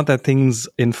it, is not that things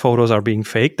in photos are being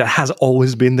faked. That has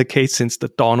always been the case since the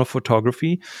dawn of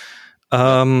photography.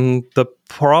 The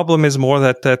problem is more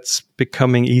that that's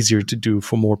becoming easier to do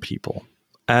for more people.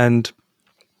 And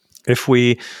if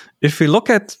we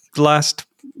look at the last,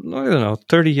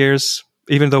 30 years,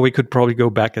 even though we could probably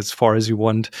go back as far as you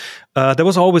want, there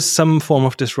was always some form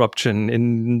of disruption.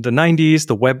 In the 90s,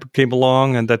 the web came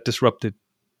along and that disrupted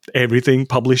everything,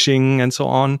 publishing and so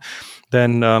on.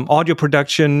 Then audio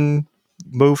production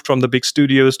moved from the big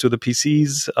studios to the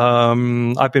PCs.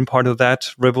 I've been part of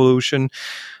that revolution.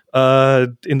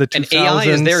 in the 2000s. And AI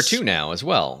is there too now as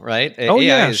well, right? Oh, AI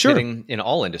yeah, is sure. hitting in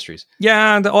all industries.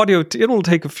 Yeah, the audio, it'll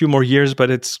take a few more years,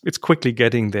 but it's quickly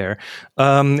getting there.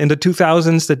 In the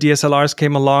 2000s, the DSLRs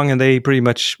came along and they pretty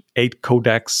much ate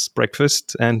Kodak's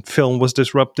breakfast and film was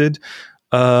disrupted.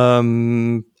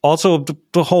 Also,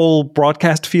 the whole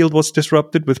broadcast field was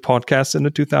disrupted with podcasts in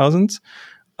the 2000s.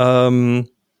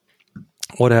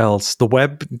 What else? The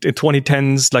web in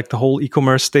 2010s, like the whole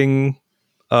e-commerce thing,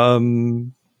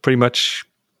 pretty much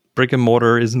brick and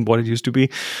mortar isn't what it used to be.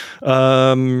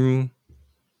 And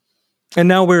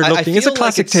now we're looking. It's a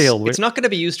classic tale. It's not going to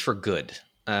be used for good.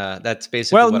 That's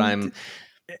basically what I'm.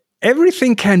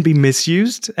 Everything can be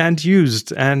misused and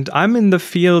used, and I'm in the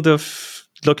field of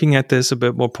looking at this a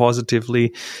bit more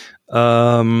positively.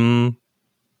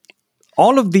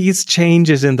 All of these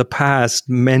changes in the past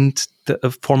meant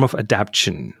a form of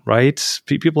adaptation, right?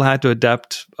 People had to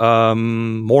adapt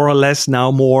more or less, now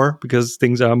more, because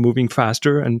things are moving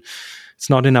faster and it's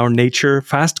not in our nature.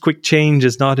 Fast, quick change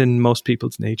is not in most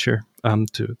people's nature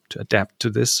to adapt to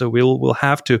this. So we'll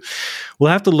have to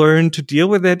learn to deal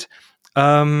with it.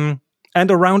 And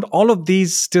around all of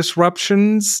these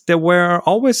disruptions, there were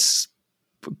always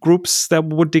groups that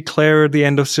would declare the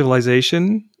end of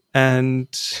civilization. And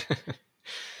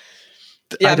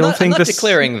yeah, I'm not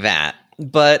declaring that,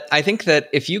 but I think that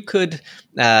if you could,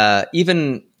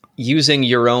 even using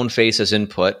your own face as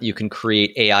input, you can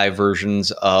create AI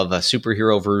versions of a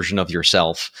superhero version of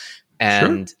yourself.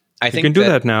 And sure. I think you can do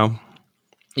that now.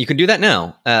 You can do that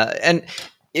now. And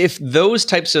if those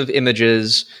types of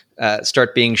images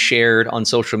start being shared on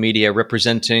social media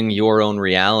representing your own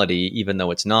reality, even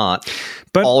though it's not,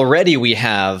 but already we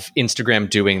have Instagram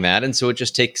doing that. And so it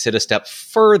just takes it a step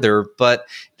further. But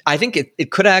I think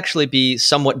it could actually be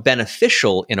somewhat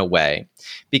beneficial in a way,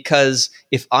 because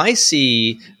if I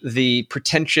see the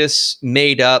pretentious,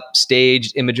 made up,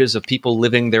 staged images of people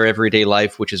living their everyday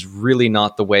life, which is really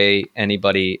not the way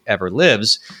anybody ever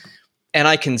lives, and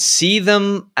I can see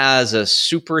them as a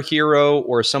superhero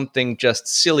or something just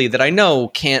silly that I know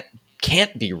can't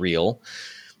be real,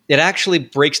 it actually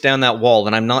breaks down that wall.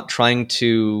 And I'm not trying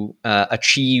to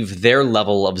achieve their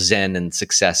level of zen and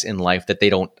success in life that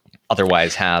they don't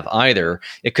otherwise have either.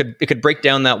 It could break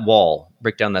down that wall,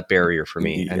 break down that barrier for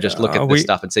me, and just look at this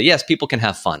stuff and say, yes, people can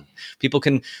have fun. People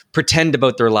can pretend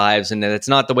about their lives and that it's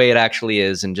not the way it actually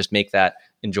is, and just make that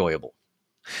enjoyable.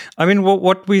 I mean,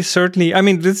 what we certainly, I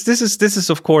mean, this is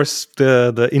of course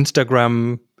the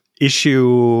Instagram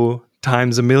issue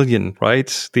times a million,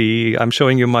 right? I'm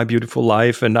showing you my beautiful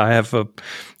life, and I have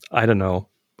I don't know,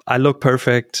 I look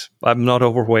perfect. I'm not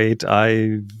overweight.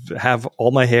 I have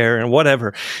all my hair and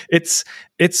whatever. It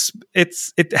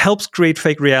helps create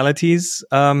fake realities,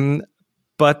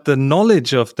 but the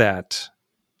knowledge of that,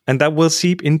 and that will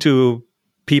seep into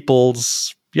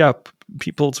people's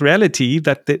reality,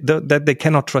 that they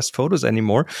cannot trust photos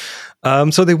anymore.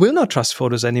 So they will not trust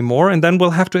photos anymore. And then we'll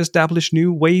have to establish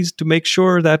new ways to make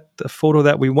sure that the photo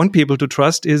that we want people to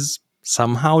trust is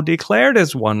somehow declared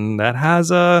as one that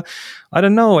has a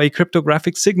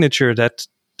cryptographic signature that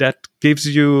gives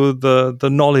you the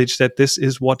knowledge that this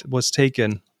is what was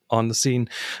taken on the scene.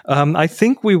 I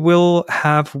think we will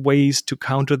have ways to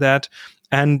counter that.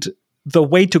 And the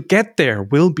way to get there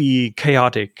will be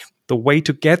chaotic. The way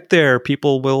to get there,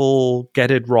 people will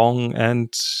get it wrong, and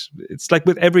it's like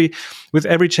with every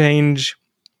change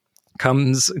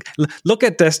comes. Look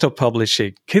at desktop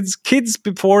publishing. Kids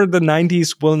before the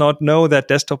 90s will not know that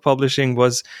desktop publishing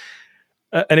was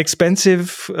an expensive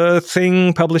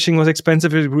thing. Publishing was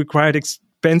expensive. It required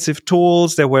expensive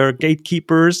tools. There were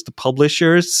gatekeepers, the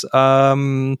publishers,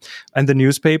 and the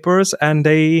newspapers, and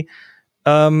they.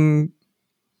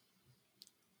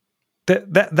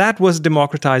 That was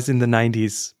democratized in the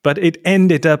 90s, but it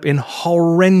ended up in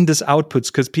horrendous outputs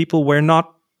because people were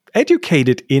not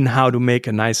educated in how to make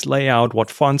a nice layout,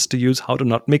 what fonts to use, how to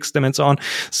not mix them, and so on.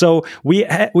 So we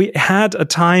had a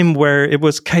time where it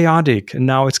was chaotic, and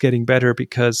now it's getting better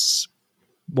because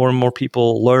more and more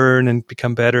people learn and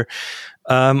become better.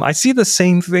 I see the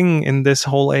same thing in this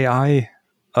whole AI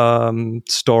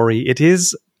story. It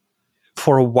is,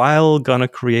 for a while, gonna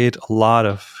create a lot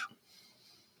of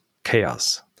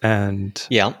chaos, and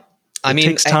I mean,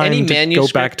 takes time any to go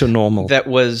back to normal. That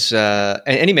was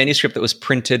any manuscript that was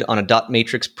printed on a dot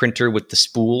matrix printer with the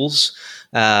spools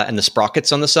and the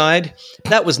sprockets on the side,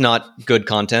 that was not good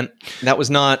content.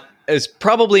 It's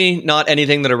probably not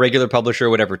anything that a regular publisher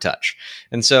would ever touch.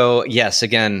 And so, yes,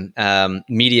 again,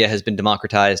 media has been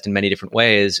democratized in many different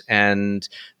ways, and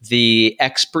the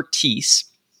expertise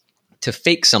to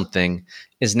fake something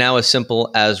is now as simple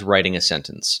as writing a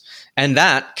sentence. And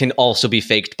that can also be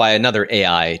faked by another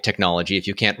AI technology if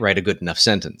you can't write a good enough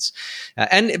sentence.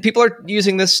 And people are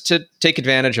using this to take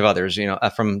advantage of others.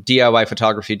 From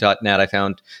DIYphotography.net, I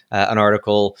found an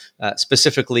article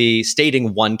specifically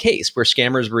stating one case where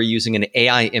scammers were using an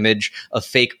AI image of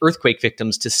fake earthquake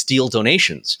victims to steal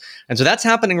donations. And so that's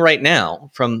happening right now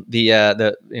from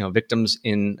the victims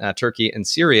in Turkey and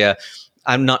Syria.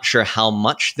 I'm not sure how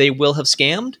much they will have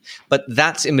scammed, but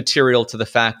that's immaterial to the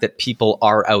fact that people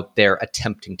are out there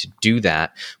attempting to do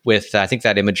that with, I think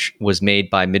that image was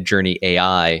made by Midjourney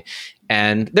AI.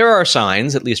 And there are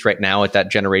signs, at least right now at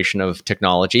that generation of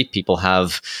technology, people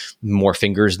have more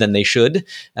fingers than they should.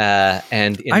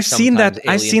 And I've seen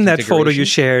that photo you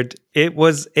shared.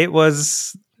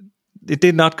 It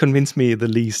did not convince me the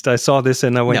least. I saw this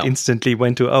and I instantly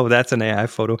went to, oh, that's an AI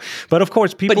photo. But of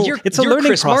course, it's a learning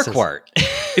Chris process. Marquardt.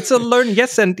 It's a learning,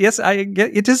 yes,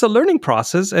 it is a learning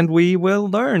process, and we will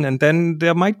learn. And then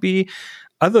there might be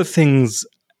other things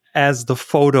as the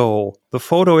photo. The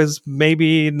photo is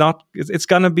maybe not. It's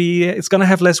gonna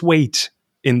have less weight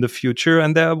in the future,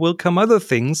 and there will come other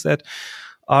things that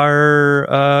are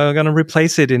going to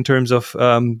replace it in terms of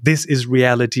this is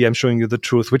reality, I'm showing you the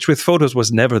truth, which with photos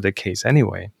was never the case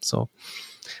anyway. So,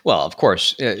 well, of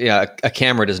course, a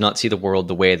camera does not see the world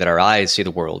the way that our eyes see the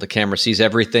world. A camera sees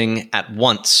everything at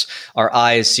once. Our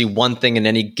eyes see one thing in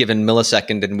any given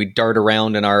millisecond, and we dart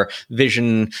around, and our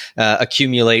vision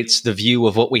accumulates the view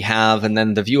of what we have, and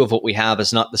then the view of what we have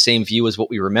is not the same view as what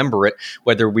we remember it,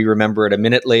 whether we remember it a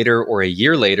minute later or a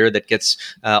year later. That gets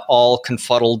all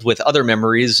confuddled with other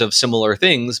memories of similar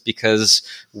things because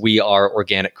we are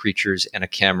organic creatures, and a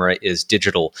camera is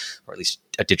digital, or at least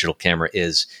a digital camera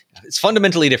is. It's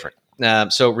fundamentally different.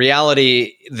 So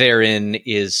reality therein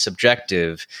is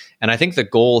subjective. And I think the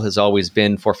goal has always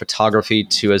been for photography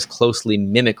to as closely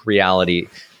mimic reality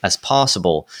as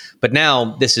possible. But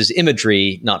now this is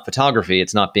imagery, not photography.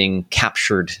 It's not being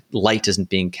captured. Light isn't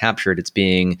being captured. It's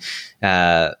being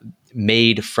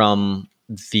made from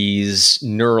these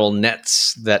neural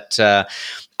nets that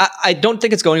I don't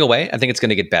think it's going away. I think it's going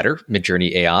to get better.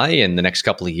 Midjourney AI in the next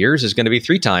couple of years is going to be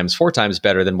 3 times, 4 times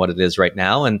better than what it is right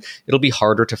now, and it'll be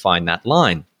harder to find that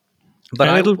line.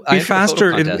 But it'll be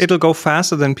faster. It'll go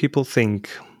faster than people think.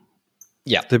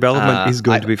 Yeah, development is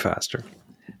going to be faster.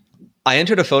 I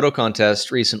entered a photo contest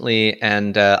recently,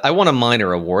 and I won a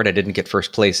minor award. I didn't get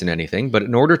first place in anything, but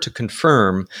in order to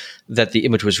confirm that the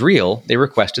image was real, they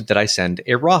requested that I send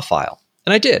a RAW file,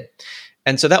 and I did.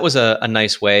 And so that was a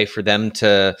nice way for them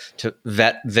to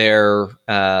vet their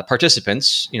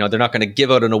participants. They're not going to give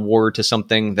out an award to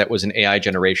something that was an AI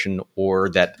generation or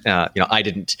that I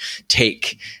didn't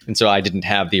take, and so I didn't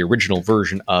have the original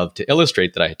version of to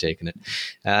illustrate that I had taken it.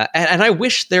 And I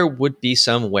wish there would be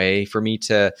some way for me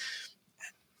to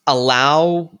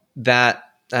allow that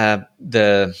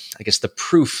the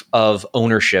proof of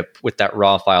ownership with that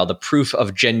raw file, the proof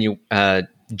of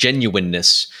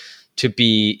genuineness, to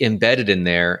be embedded in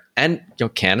there. And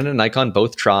Canon and Nikon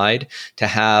both tried to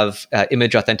have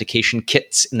image authentication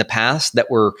kits in the past that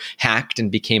were hacked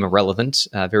and became irrelevant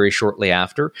very shortly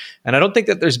after. And I don't think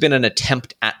that there's been an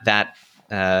attempt at that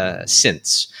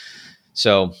since.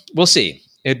 So we'll see.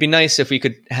 It'd be nice if we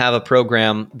could have a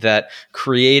program that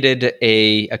created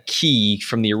a key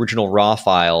from the original RAW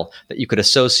file that you could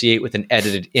associate with an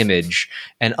edited image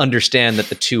and understand that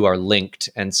the two are linked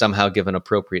and somehow give an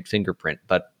appropriate fingerprint.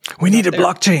 But we need a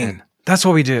blockchain. That's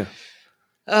what we do.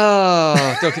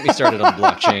 Oh, don't get me started on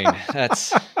blockchain.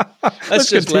 Let's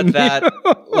just continue.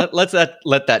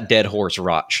 let that dead horse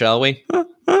rot, shall we?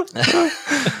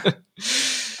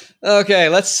 Okay,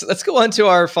 let's go on to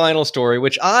our final story,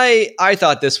 which I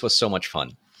thought this was so much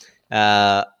fun.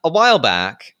 A while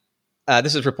back,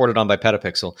 this is reported on by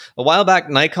PetaPixel. A while back,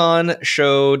 Nikon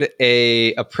showed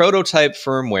a prototype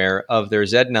firmware of their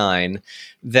Z9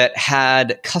 that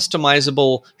had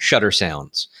customizable shutter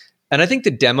sounds. And I think the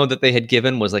demo that they had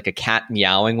given was like a cat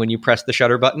meowing when you press the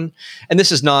shutter button. And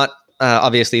this is not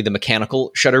obviously the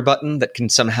mechanical shutter button that can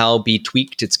somehow be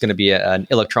tweaked. It's going to be an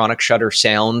electronic shutter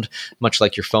sound, much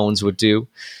like your phones would do.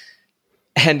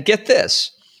 And get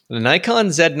this, the Nikon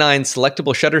Z9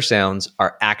 selectable shutter sounds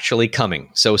are actually coming,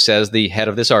 so says the head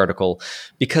of this article,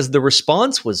 because the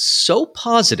response was so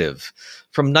positive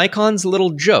from Nikon's little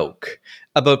joke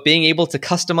about being able to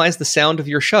customize the sound of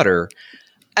your shutter.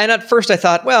 And at first I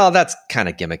thought, well, that's kind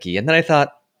of gimmicky. And then I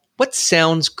thought, what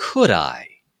sounds could I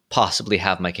possibly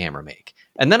have my camera make?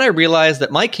 And then I realized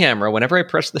that my camera, whenever I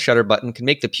press the shutter button, can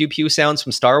make the pew pew sounds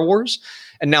from Star Wars.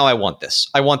 And now I want this.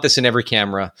 I want this in every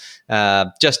camera,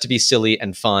 just to be silly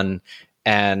and fun.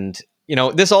 And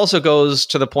this also goes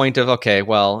to the point of, okay,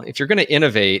 well, if you're going to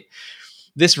innovate,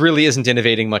 this really isn't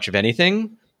innovating much of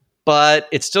anything, but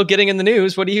it's still getting in the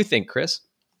news. What do you think, Chris?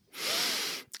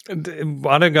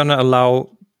 Are they going to allow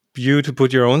you to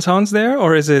put your own sounds there,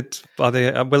 or will they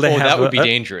have that would be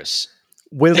dangerous.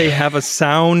 Will they have a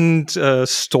sound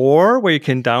store where you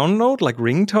can download like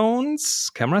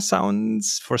ringtones, camera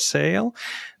sounds for sale?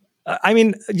 I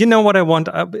mean, you know what I want?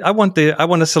 I want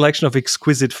a selection of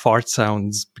exquisite fart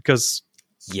sounds, because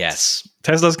yes,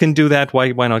 Teslas can do that.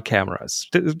 Why not cameras?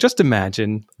 Just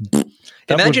imagine.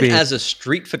 Imagine as a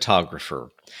street photographer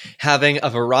having a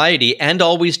variety and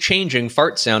always changing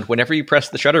fart sound whenever you press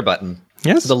the shutter button.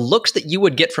 Yes. The looks that you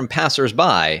would get from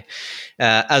passersby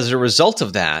as a result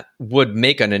of that would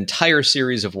make an entire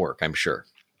series of work, I'm sure.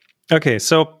 Okay,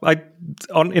 so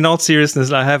in all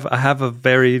seriousness, I have a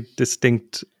very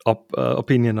distinct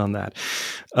opinion on that,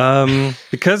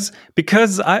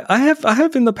 because I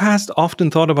have in the past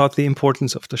often thought about the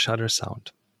importance of the shutter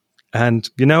sound. And,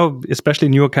 especially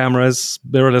newer cameras,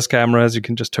 mirrorless cameras, you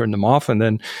can just turn them off and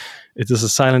then it is a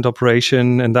silent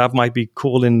operation. And that might be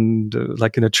cool in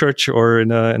a church or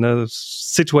in a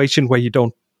situation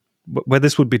where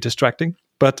this would be distracting.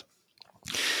 But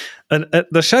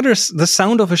the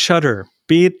sound of a shutter,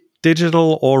 be it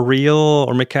digital or real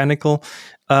or mechanical,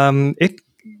 it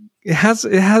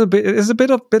is a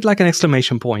bit like an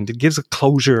exclamation point. It gives a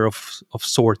closure of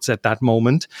sorts at that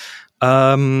moment.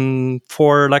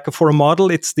 For a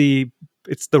model, it's the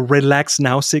relax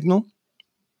now signal,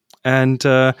 and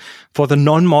for the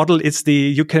non-model, it's the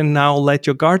you can now let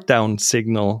your guard down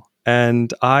signal.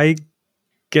 And I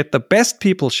get the best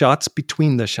people shots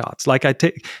between the shots. Like I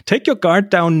take your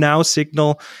guard down now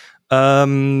signal.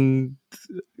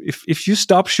 If you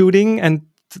stop shooting, and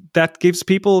that gives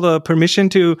people the permission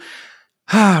to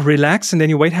relax, and then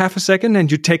you wait half a second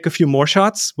and you take a few more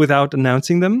shots without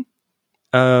announcing them.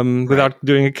 Without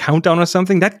doing a countdown or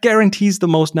something, that guarantees the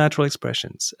most natural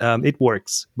expressions. It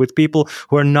works with people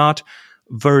who are not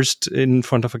versed in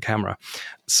front of a camera.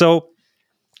 So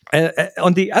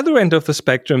on the other end of the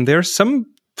spectrum, there's some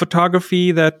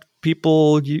photography that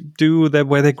people do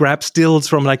where they grab stills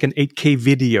from like an 8K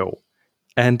video,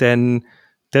 and then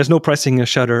there's no pressing a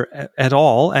shutter at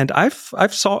all. And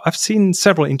I've seen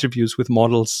several interviews with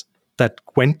models that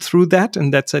went through that,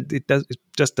 and that's it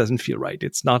just doesn't feel right.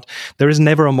 It's not. There is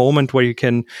never a moment where you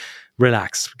can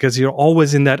relax, because you're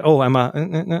always in that.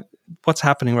 What's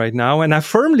happening right now? And I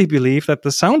firmly believe that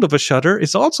the sound of a shutter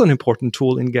is also an important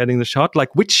tool in getting the shot.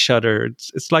 Like which shutter?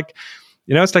 It's like,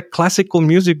 it's like classical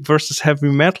music versus heavy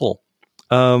metal.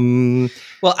 Well,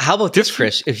 how about this,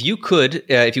 Chris? If you could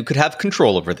have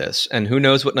control over this, and who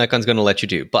knows what Nikon's going to let you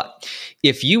do, but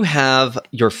if you have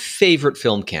your favorite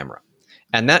film camera,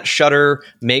 and that shutter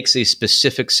makes a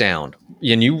specific sound,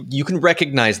 and you can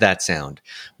recognize that sound,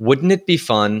 wouldn't it be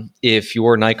fun if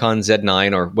your Nikon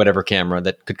Z9 or whatever camera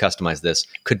that could customize this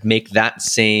could make that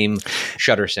same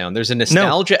shutter sound? There's a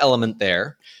nostalgia element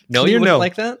there. No, you wouldn't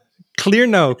like that? Clear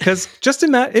no, because just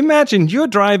imagine you're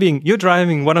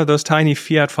driving one of those tiny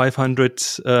Fiat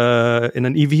 500s in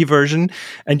an EV version,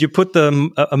 and you put a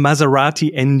Maserati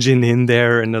engine in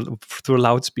there through a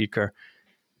loudspeaker.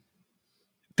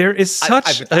 There is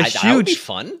such a huge. That would be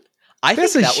fun. I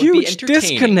think that would be entertaining.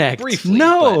 Disconnect. Briefly,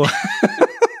 no,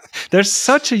 there's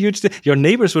such a huge. Your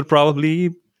neighbors would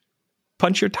probably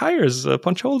punch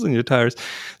holes in your tires.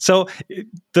 So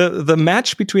the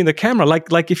match between the camera,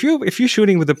 like if you're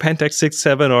shooting with a Pentax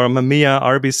 6.7 or a Mamiya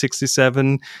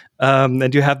RB67,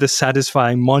 and you have this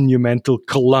satisfying monumental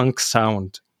clunk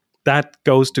sound, that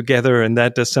goes together and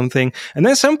that does something. And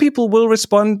then some people will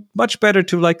respond much better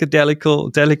to like a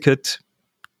delicate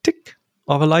tick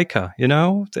of a Leica,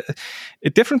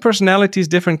 different personalities,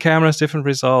 different cameras, different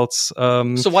results.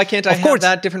 So why can't I have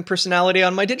that different personality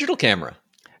on my digital camera?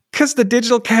 Because the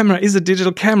digital camera is a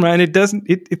digital camera, and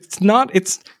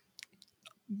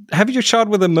have you shot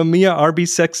with a Mamiya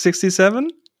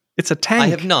RB67? It's a tank. I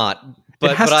have not,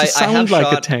 but it has to sound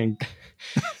like a tank.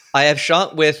 I have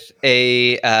shot with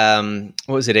a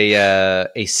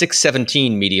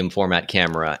 617 medium format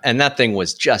camera, and that thing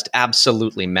was just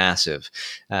absolutely massive.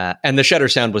 And the shutter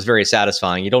sound was very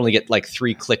satisfying. You'd only get like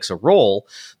 3 clicks a roll,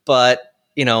 but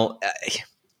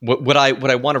would I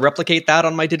want to replicate that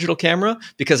on my digital camera?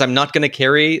 Because I'm not going to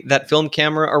carry that film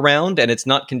camera around, and it's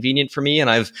not convenient for me, and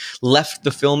I've left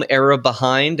the film era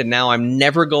behind, and now I'm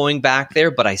never going back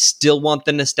there, but I still want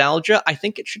the nostalgia. I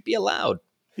think it should be allowed.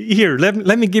 Here,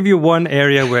 let me give you one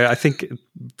area where I think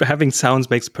having sounds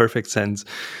makes perfect sense.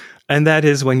 And that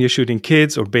is when you're shooting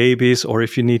kids or babies, or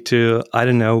if you need to,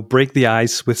 break the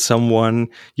ice with someone.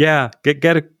 Yeah,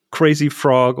 get crazy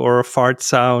frog or a fart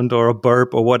sound or a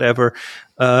burp or whatever,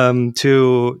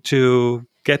 to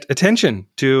get attention,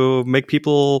 to make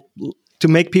people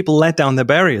let down their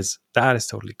barriers. That is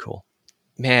totally cool.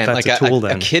 Man, that's like a tool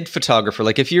a kid photographer,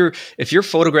 like if you're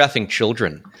photographing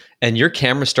children and your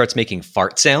camera starts making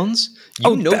fart sounds,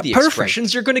 the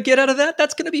expressions you're going to get out of that.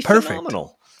 That's going to be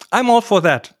phenomenal. I'm all for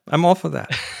that.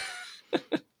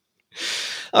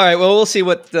 All right. Well, we'll see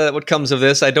what comes of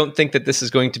this. I don't think that this is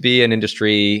going to be an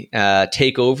industry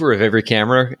takeover of every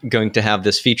camera going to have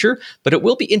this feature, but it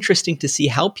will be interesting to see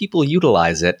how people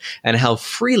utilize it and how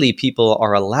freely people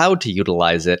are allowed to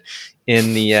utilize it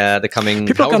in the coming.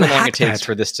 However long it takes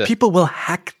for this to. People will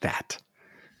hack that.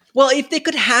 Well, if they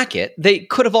could hack it, they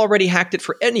could have already hacked it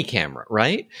for any camera,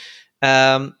 right?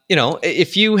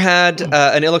 If you had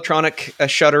an electronic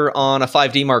shutter on a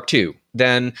 5D Mark II,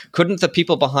 then couldn't the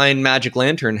people behind Magic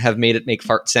Lantern have made it make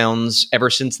fart sounds ever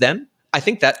since then? I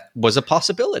think that was a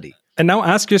possibility. And now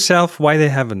ask yourself why they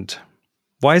haven't.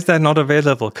 Why is that not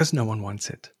available? Because no one wants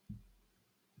it.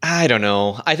 I don't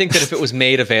know. I think that if it was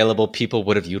made available, people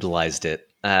would have utilized it.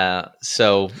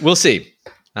 So we'll see.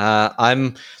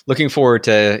 I'm looking forward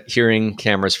to hearing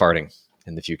cameras farting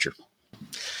in the future.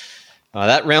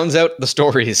 That rounds out the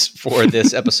stories for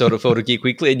this episode of Photo Geek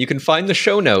Weekly, and you can find the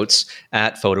show notes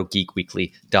at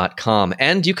photogeekweekly.com.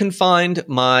 And you can find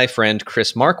my friend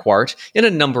Chris Marquardt in a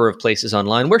number of places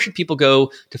online. Where should people go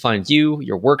to find you,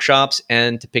 your workshops,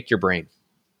 and to pick your brain?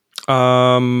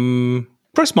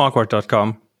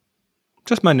 ChrisMarquardt.com.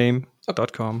 Just my name,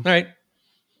 .com. All right.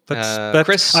 That's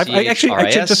Chris, I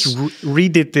actually just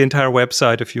redid the entire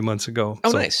website a few months ago.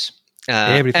 Oh, so nice.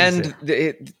 And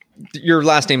your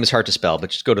last name is hard to spell,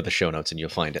 but just go to the show notes and you'll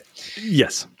find it.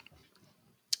 Yes.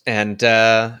 And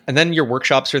then your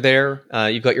workshops are there.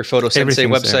 You've got your Photo Sensei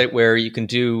website there, where you can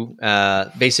do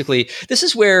basically, this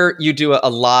is where you do a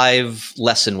live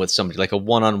lesson with somebody, like a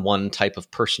one-on-one type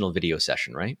of personal video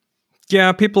session, right?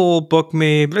 Yeah, people book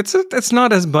me. It's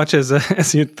not as much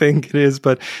as you'd think it is,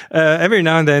 but every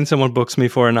now and then someone books me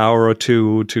for an hour or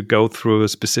two to go through a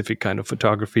specific kind of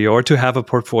photography, or to have a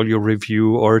portfolio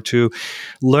review, or to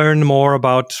learn more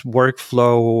about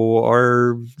workflow,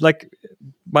 or like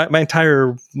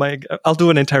I'll do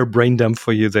an entire brain dump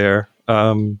for you there,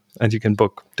 and you can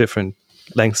book different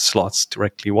length slots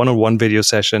directly. One-on-one video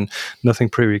session, nothing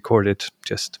pre-recorded,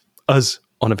 just us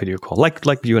on a video call,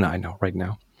 like you and I know right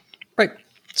now. Right.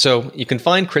 So you can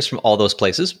find Chris from all those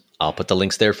places. I'll put the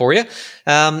links there for you.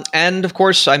 And of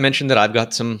course, I mentioned that I've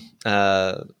got some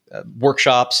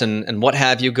workshops and what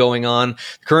have you going on.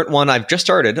 The current one I've just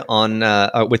started on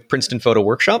with Princeton Photo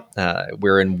Workshop.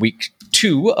 We're in week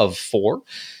 2 of 4.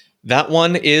 That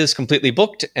one is completely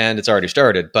booked and it's already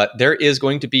started, but there is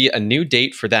going to be a new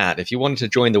date for that. If you wanted to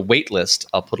join the wait list,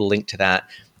 I'll put a link to that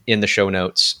in the show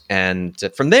notes. And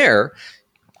from there,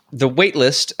 the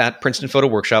waitlist at Princeton Photo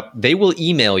Workshop, they will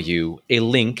email you a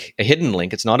link, a hidden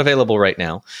link. It's not available right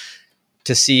now,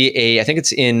 to see I think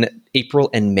it's in April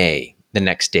and May, the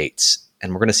next dates.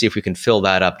 And we're going to see if we can fill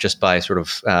that up just by sort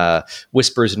of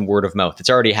whispers and word of mouth. It's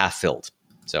already half filled.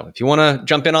 So if you want to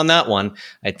jump in on that one,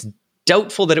 it's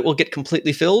doubtful that it will get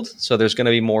completely filled. So there's going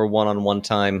to be more one-on-one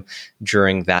time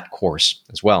during that course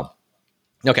as well.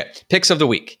 Okay, picks of the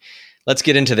week. Let's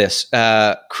get into this.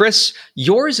 Chris,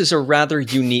 yours is a rather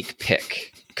unique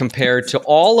pick compared to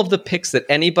all of the picks that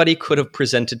anybody could have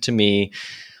presented to me.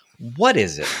 What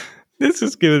is it? This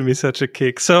has given me such a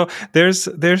kick. So it's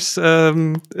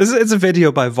a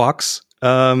video by Vox.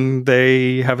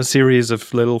 They have a series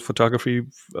of little photography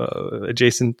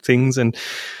adjacent things, and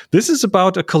this is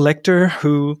about a collector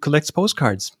who collects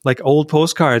postcards, like old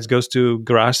postcards, goes to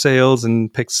garage sales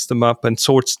and picks them up and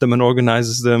sorts them and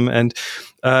organizes them. And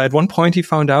at one point he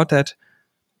found out that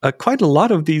quite a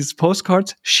lot of these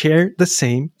postcards share the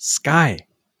same sky.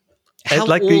 How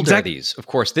old are these? Of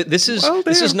course, this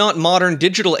is not modern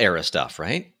digital era stuff,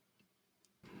 right?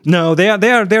 No,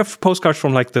 they're postcards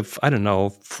from like the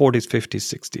 40s, 50s,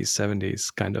 60s,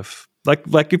 70s, kind of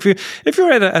like if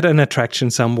you're at an attraction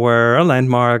somewhere, a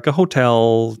landmark, a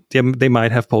hotel, they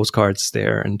might have postcards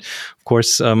there, and of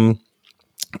course, there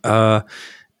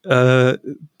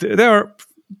are.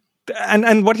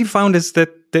 And what he found is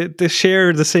that they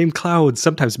share the same cloud,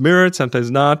 sometimes mirrored,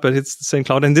 sometimes not, but it's the same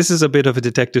cloud. And this is a bit of a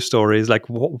detective story. It's like,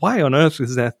 why on earth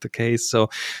is that the case? So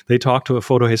they talk to a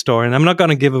photo historian. I'm not going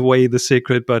to give away the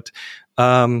secret, but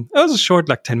it was a short,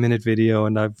 10-minute video,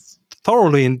 and I've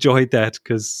thoroughly enjoyed that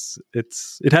because it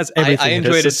has everything. I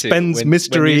enjoyed it suspense,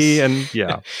 mystery, and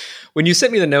yeah. When you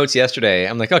sent me the notes yesterday,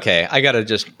 I'm like, okay, I got to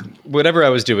just, whatever I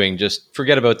was doing, just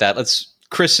forget about that. Let's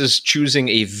Chris is choosing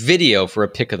a video for a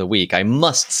pick of the week. I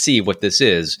must see what this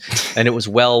is. And it was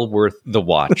well worth the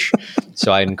watch.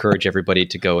 So I encourage everybody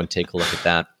to go and take a look at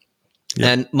that. Yeah.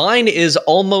 And mine is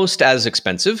almost as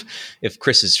expensive. If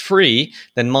Chris is free,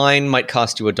 then mine might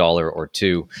cost you $1 or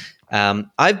 $2.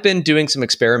 I've been doing some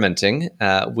experimenting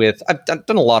I've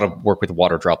done a lot of work with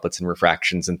water droplets and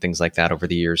refractions and things like that over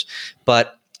the years.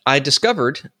 But I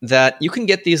discovered that you can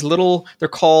get these they're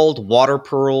called water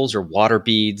pearls or water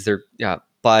beads.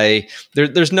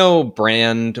 There's no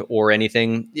brand or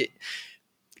anything.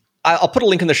 I'll put a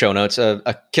link in the show notes,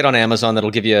 a kit on Amazon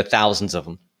that'll give you thousands of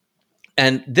them.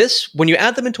 And this, when you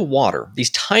add them into water, these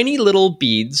tiny little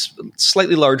beads,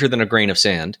 slightly larger than a grain of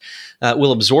sand,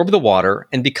 will absorb the water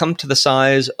and become to the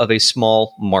size of a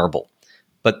small marble.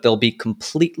 But they'll be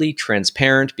completely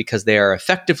transparent because they are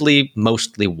effectively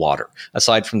mostly water,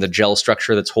 aside from the gel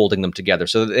structure that's holding them together.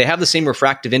 So they have the same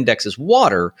refractive index as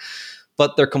water,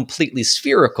 but they're completely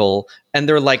spherical, and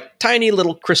they're like tiny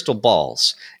little crystal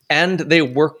balls. And they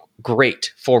work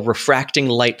great for refracting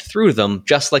light through them,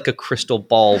 just like a crystal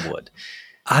ball would.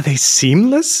 Are they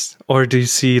seamless, or do you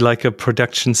see like a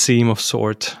production seam of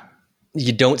sort?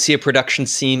 You don't see a production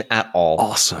seam at all.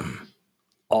 Awesome.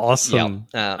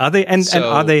 Yeah. Are they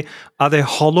are they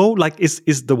hollow? Like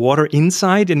is the water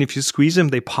inside, and if you squeeze them,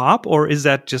 they pop, or is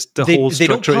that just the whole structure? They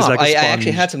don't pop. Is like a sponge? I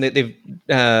actually had some. They've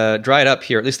dried up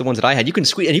here. At least the ones that I had. You can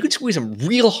squeeze them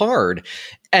real hard,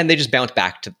 and they just bounce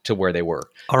back to where they were.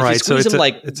 All right, if you squeeze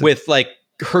them with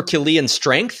Herculean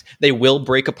strength, they will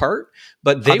break apart,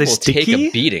 but they will take a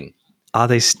beating. Are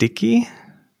they sticky?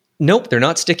 Nope, they're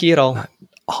not sticky at all.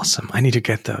 Awesome! I need to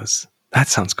get those. That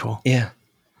sounds cool. Yeah.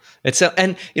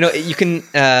 And you can.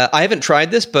 I haven't tried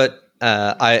this, but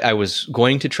I was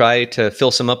going to try to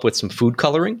fill some up with some food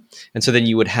coloring, and so then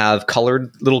you would have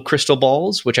colored little crystal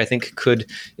balls, which I think could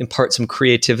impart some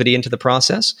creativity into the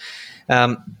process.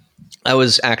 I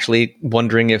was actually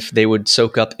wondering if they would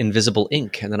soak up invisible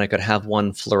ink, and then I could have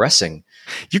one fluorescing.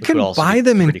 You can buy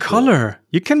them in color. Cool.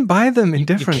 You can buy them in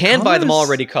different. You can colors. Buy them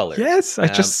already colored. Yes, I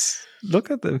just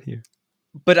look at them here.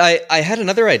 But I had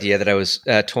another idea that I was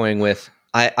toying with.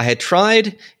 I had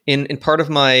tried in part of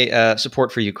my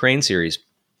support for Ukraine series.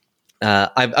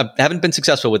 I haven't been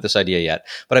successful with this idea yet,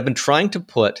 but I've been trying to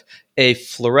put a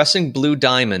fluorescing blue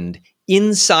diamond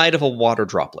inside of a water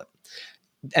droplet.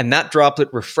 And that droplet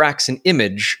refracts an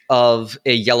image of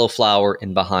a yellow flower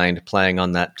in behind, playing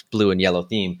on that blue and yellow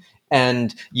theme.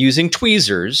 And using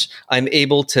tweezers, I'm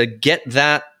able to get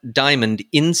that diamond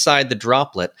inside the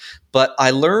droplet. But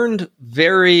I learned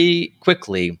very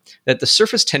quickly that the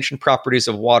surface tension properties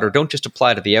of water don't just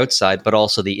apply to the outside, but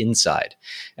also the inside.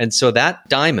 And so that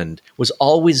diamond was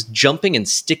always jumping and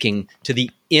sticking to the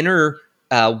inner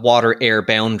water-air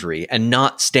boundary and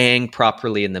not staying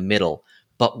properly in the middle.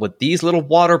 But with these little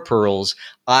water pearls,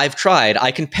 I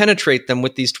can penetrate them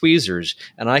with these tweezers,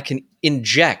 and I can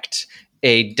inject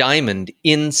a diamond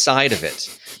inside of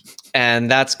it.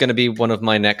 And that's going to be one of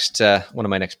my next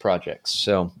projects.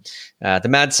 So the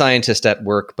mad scientist at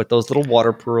work, but those little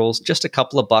water pearls, just a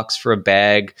couple of bucks for a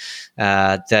bag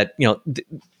that, you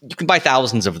can buy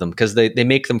thousands of them because they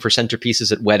make them for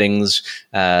centerpieces at weddings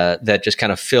that just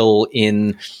kind of fill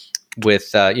in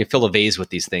with, you fill a vase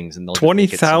with these things. And they'll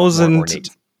 20,000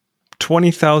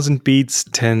 beats,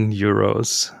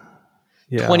 €10.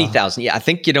 Yeah. 20,000. Yeah, I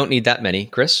think you don't need that many,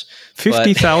 Chris.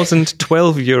 50,000,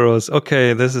 €12.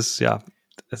 Okay, this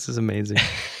is amazing.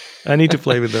 I need to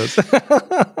play with those.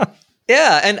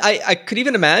 Yeah, and I could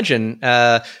even imagine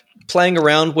playing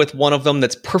around with one of them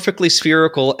that's perfectly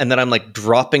spherical, and then I'm like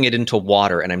dropping it into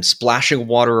water, and I'm splashing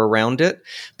water around it,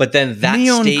 but then that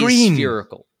stays green.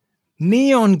 Spherical.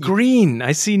 Neon green.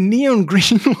 I see neon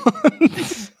green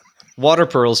ones. Water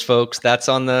pearls, folks. That's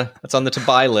on the to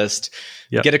buy list.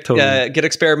 Yep, get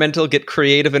experimental, get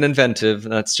creative and inventive.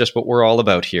 That's just what we're all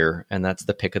about here, and that's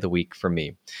the pick of the week for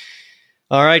me.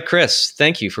 All right, Chris,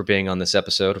 thank you for being on this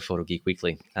episode of Photo Geek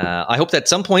Weekly. I hope that at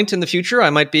some point in the future I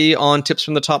might be on Tips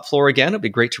from the Top Floor again. It'd be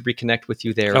great to reconnect with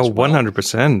you there.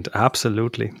 100%,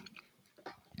 absolutely.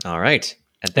 All right,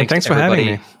 and thanks for having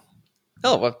me.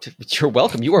 Oh, well, you're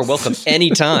welcome. You are welcome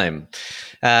anytime.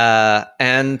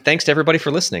 And thanks to everybody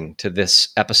for listening to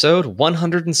this episode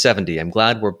 170. I'm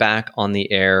glad we're back on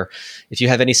the air. If you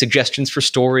have any suggestions for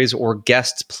stories or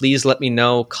guests, please let me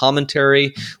know.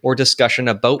 Commentary or discussion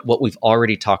about what we've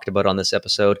already talked about on this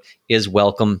episode is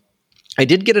welcome. I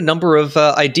did get a number of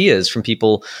ideas from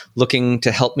people looking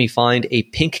to help me find a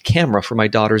pink camera for my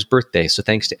daughter's birthday. So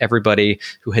thanks to everybody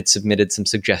who had submitted some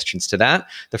suggestions to that.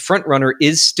 The front runner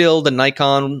is still the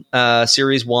Nikon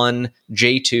Series 1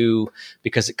 J2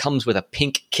 because it comes with a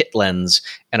pink kit lens.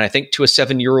 And I think to a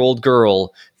 7-year-old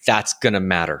girl, that's going to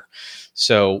matter.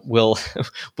 So we'll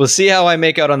see how I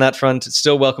make out on that front.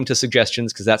 Still welcome to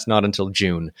suggestions because that's not until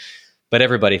June. But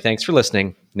everybody, thanks for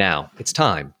listening. Now it's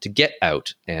time to get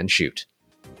out and shoot.